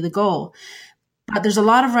ultimately the goal. But there's a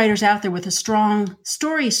lot of writers out there with a strong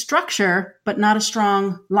story structure, but not a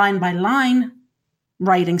strong line by line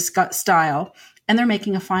writing style, and they're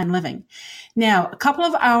making a fine living. Now, a couple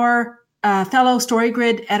of our fellow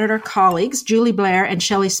StoryGrid editor colleagues, Julie Blair and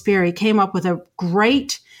Shelley Speary, came up with a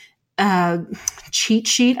great cheat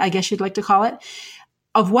sheet, I guess you'd like to call it,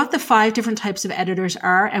 of what the 5 different types of editors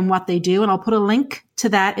are and what they do. And I'll put a link to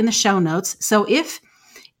that in the show notes. So if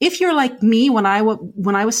you're like me, when I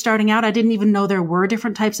was starting out, I didn't even know there were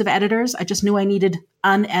different types of editors. I just knew I needed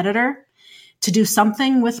an editor to do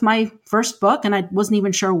something with my first book, and I wasn't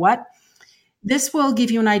even sure what. This will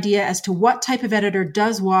give you an idea as to what type of editor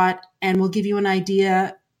does what, and will give you an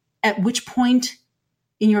idea at which point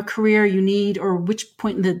in your career you need, or which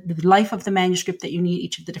point in the life of the manuscript that you need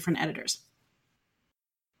each of the different editors.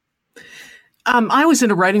 I was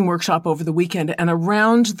in a writing workshop over the weekend, and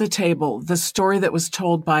around the table, the story that was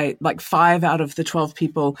told by like 5 out of the 12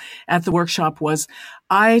 people at the workshop was,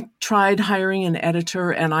 I tried hiring an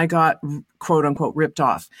editor and I got quote unquote ripped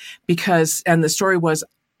off and the story was,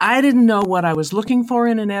 I didn't know what I was looking for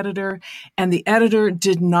in an editor, and the editor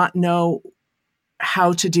did not know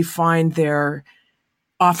how to define their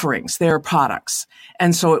offerings, their products.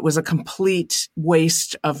 And so it was a complete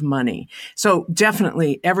waste of money. So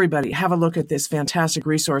definitely everybody have a look at this fantastic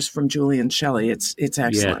resource from Julie and Shelley. It's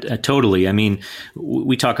excellent. Yeah, totally. I mean,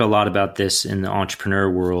 we talk a lot about this in the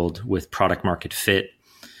entrepreneur world with product market fit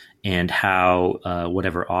and how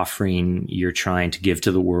whatever offering you're trying to give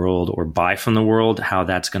to the world or buy from the world, how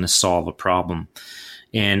that's going to solve a problem.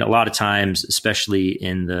 And a lot of times, especially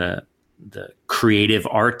in the creative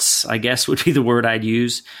arts, I guess would be the word I'd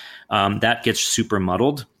use, that gets super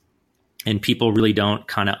muddled. And people really don't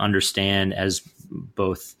kind of understand, as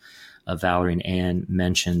both Valerie and Anne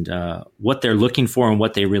mentioned, what they're looking for and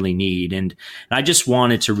what they really need. And I just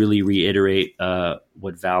wanted to really reiterate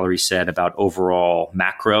what Valerie said about overall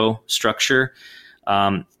macro structure.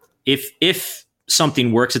 If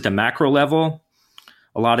something works at the macro level,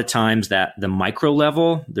 a lot of times that the micro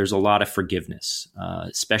level, there's a lot of forgiveness,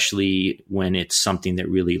 especially when it's something that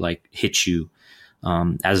really like hits you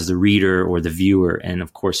as the reader or the viewer. And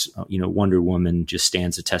of course, Wonder Woman just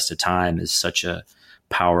stands the test of time as such a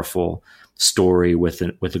powerful story with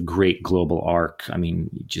a great global arc. I mean,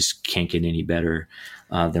 you just can't get any better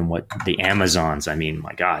than what the Amazons. I mean,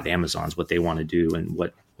 my God, the Amazons, what they want to do and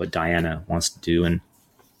what Diana wants to do. And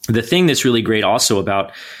the thing that's really great also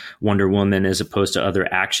about Wonder Woman, as opposed to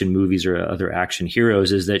other action movies or other action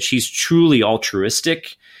heroes, is that she's truly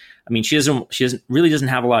altruistic. I mean, she really doesn't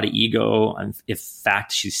have a lot of ego. In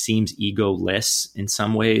fact, she seems egoless in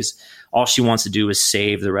some ways. All she wants to do is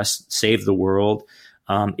save the world.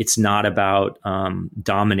 It's not about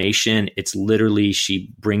domination. It's literally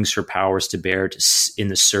she brings her powers to bear in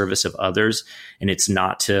the service of others. And it's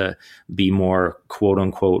not to be more quote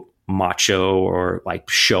unquote macho or like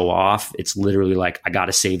show off. It's literally like, I got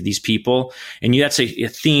to save these people. And that's a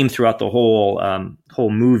theme throughout the whole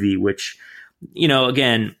movie, which,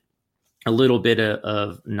 again, a little bit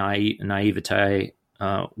of naivete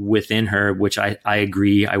within her, which I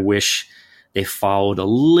agree. I wish they followed a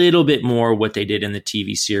little bit more what they did in the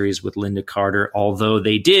TV series with Lynda Carter, although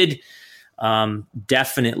they did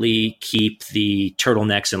definitely keep the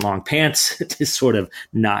turtlenecks and long pants to sort of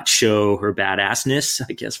not show her badassness,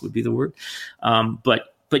 I guess would be the word.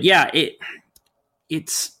 But yeah,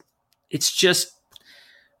 it's just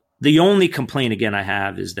the only complaint again I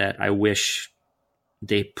have is that I wish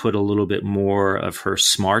they put a little bit more of her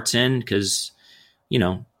smarts in, because,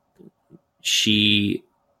 she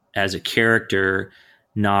as a character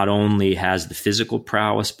not only has the physical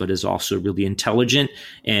prowess, but is also really intelligent.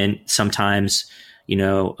 And sometimes, you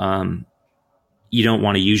don't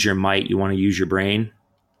want to use your might, you want to use your brain.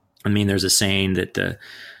 I mean, there's a saying that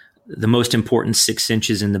the most important 6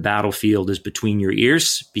 inches in the battlefield is between your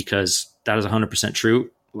ears, because that is 100% true.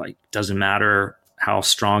 Like, doesn't matter how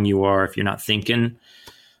strong you are, if you're not thinking,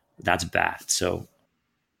 that's bad. So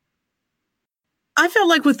I felt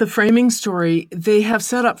like with the framing story, they have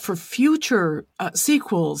set up for future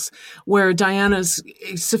sequels where Diana's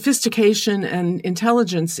sophistication and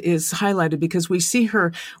intelligence is highlighted, because we see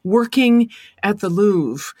her working at the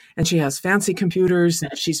Louvre and she has fancy computers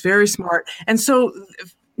and she's very smart. And so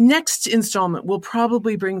next installment will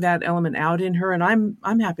probably bring that element out in her, and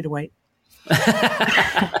I'm happy to wait.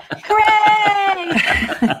 Hooray!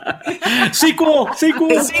 Sequel.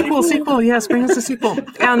 Yes, bring us a sequel.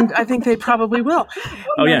 And I think they probably will.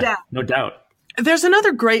 No doubt. There's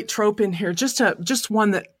another great trope in here, just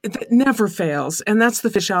one that never fails, and that's the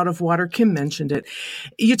fish out of water. Kim mentioned it.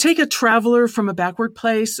 You take a traveler from a backward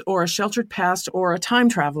place or a sheltered past or a time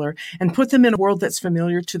traveler and put them in a world that's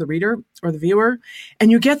familiar to the reader or the viewer,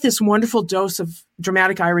 and you get this wonderful dose of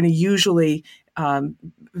dramatic irony, usually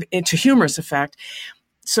into humorous effect.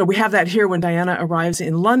 So we have that here when Diana arrives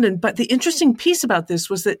in London. But the interesting piece about this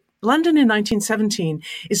was that London in 1917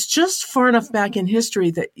 is just far enough back in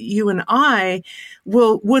history that you and I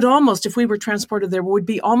would almost, if we were transported there, would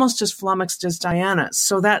be almost as flummoxed as Diana.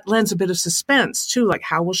 So that lends a bit of suspense too, like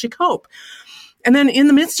how will she cope? And then in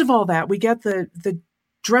the midst of all that, we get the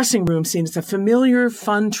dressing room scene. It's a familiar,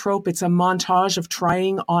 fun trope. It's a montage of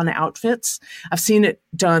trying on outfits. I've seen it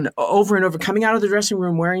done over and over, coming out of the dressing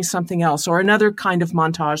room wearing something else, or another kind of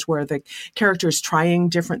montage where the character is trying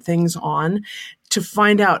different things on to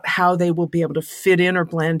find out how they will be able to fit in or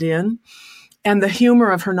blend in. And the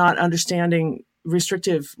humor of her not understanding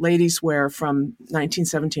restrictive ladies' wear from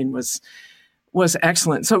 1917 was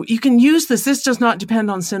excellent. So you can use this. This does not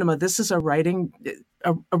depend on cinema. This is a writing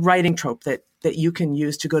trope that you can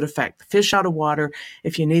use to good effect. Fish out of water.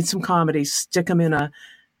 If you need some comedy, stick them in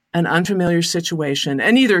an unfamiliar situation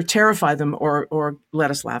and either terrify them or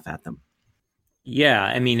let us laugh at them. Yeah,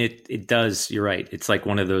 I mean, it does. You're right. It's like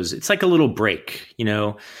one of those, it's like a little break,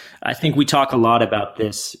 I think we talk a lot about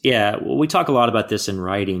this. Yeah, well, we talk a lot about this in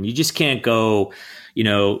writing. You just can't go,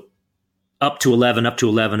 up to 11, up to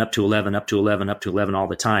 11, up to 11, up to 11, up to 11 all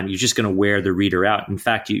the time. You're just going to wear the reader out. In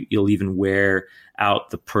fact, you'll even wear out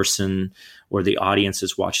the person or the audience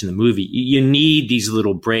that's watching the movie. You need these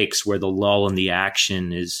little breaks where the lull in the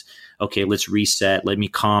action is, okay, let's reset. Let me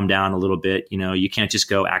calm down a little bit. You can't just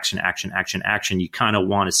go action, action, action, action. You kind of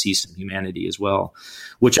want to see some humanity as well,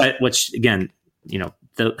 which again,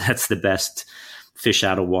 that's the best fish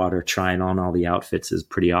out of water, trying on all the outfits is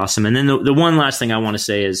pretty awesome. And then the one last thing I want to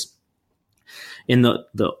say is, in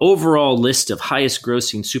the overall list of highest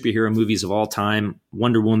grossing superhero movies of all time,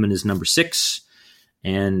 Wonder Woman is number 6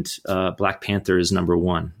 and Black Panther is number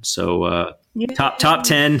 1. So top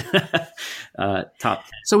 10. Top 10.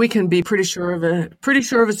 So we can be pretty sure of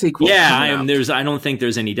a sequel. Yeah, I don't think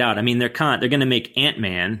there's any doubt. I mean, they're going to make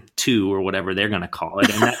Ant-Man 2 or whatever they're going to call it,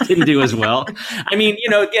 and that didn't do as well. I mean,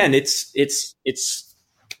 again, it's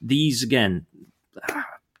these again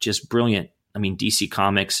just brilliant. I mean, DC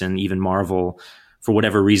Comics and even Marvel, for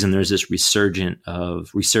whatever reason, there's this resurgence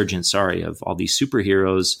of all these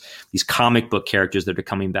superheroes, these comic book characters that are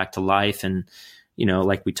coming back to life. And,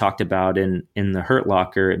 like we talked about in the Hurt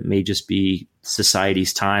Locker, it may just be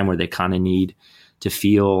society's time where they kind of need to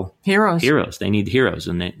feel heroes. They need heroes,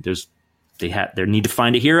 and they need to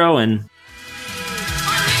find a hero. And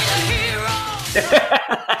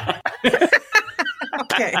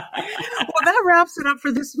Okay. Well, that wraps it up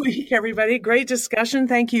for this week, everybody. Great discussion.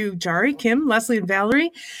 Thank you, Jari, Kim, Leslie, and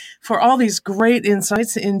Valerie, for all these great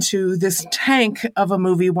insights into this tank of a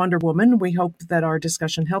movie, Wonder Woman. We hope that our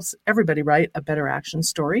discussion helps everybody write a better action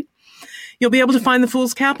story. You'll be able to find the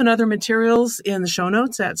Fool's Cap and other materials in the show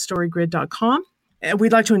notes at storygrid.com.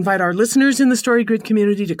 We'd like to invite our listeners in the StoryGrid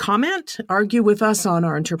community to comment, argue with us on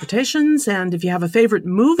our interpretations, and if you have a favorite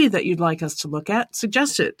movie that you'd like us to look at,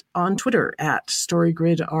 suggest it on Twitter at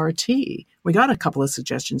StoryGridRT. We got a couple of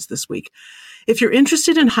suggestions this week. If you're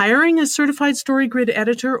interested in hiring a certified StoryGrid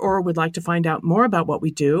editor or would like to find out more about what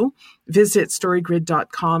we do, visit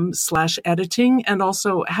storygrid.com/editing and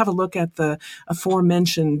also have a look at the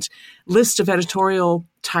aforementioned list of editorial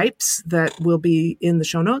types that will be in the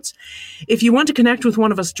show notes. If you want to connect with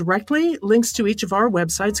one of us directly, links to each of our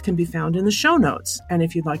websites can be found in the show notes. And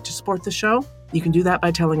if you'd like to support the show, you can do that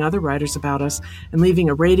by telling other writers about us and leaving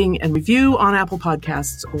a rating and review on Apple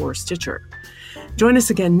Podcasts or Stitcher. Join us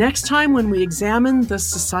again next time when we examine the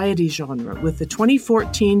society genre with the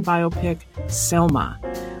 2014 biopic Selma.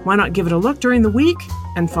 Why not give it a look during the week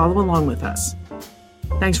and follow along with us?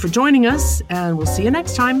 Thanks for joining us, and we'll see you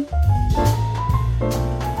next time.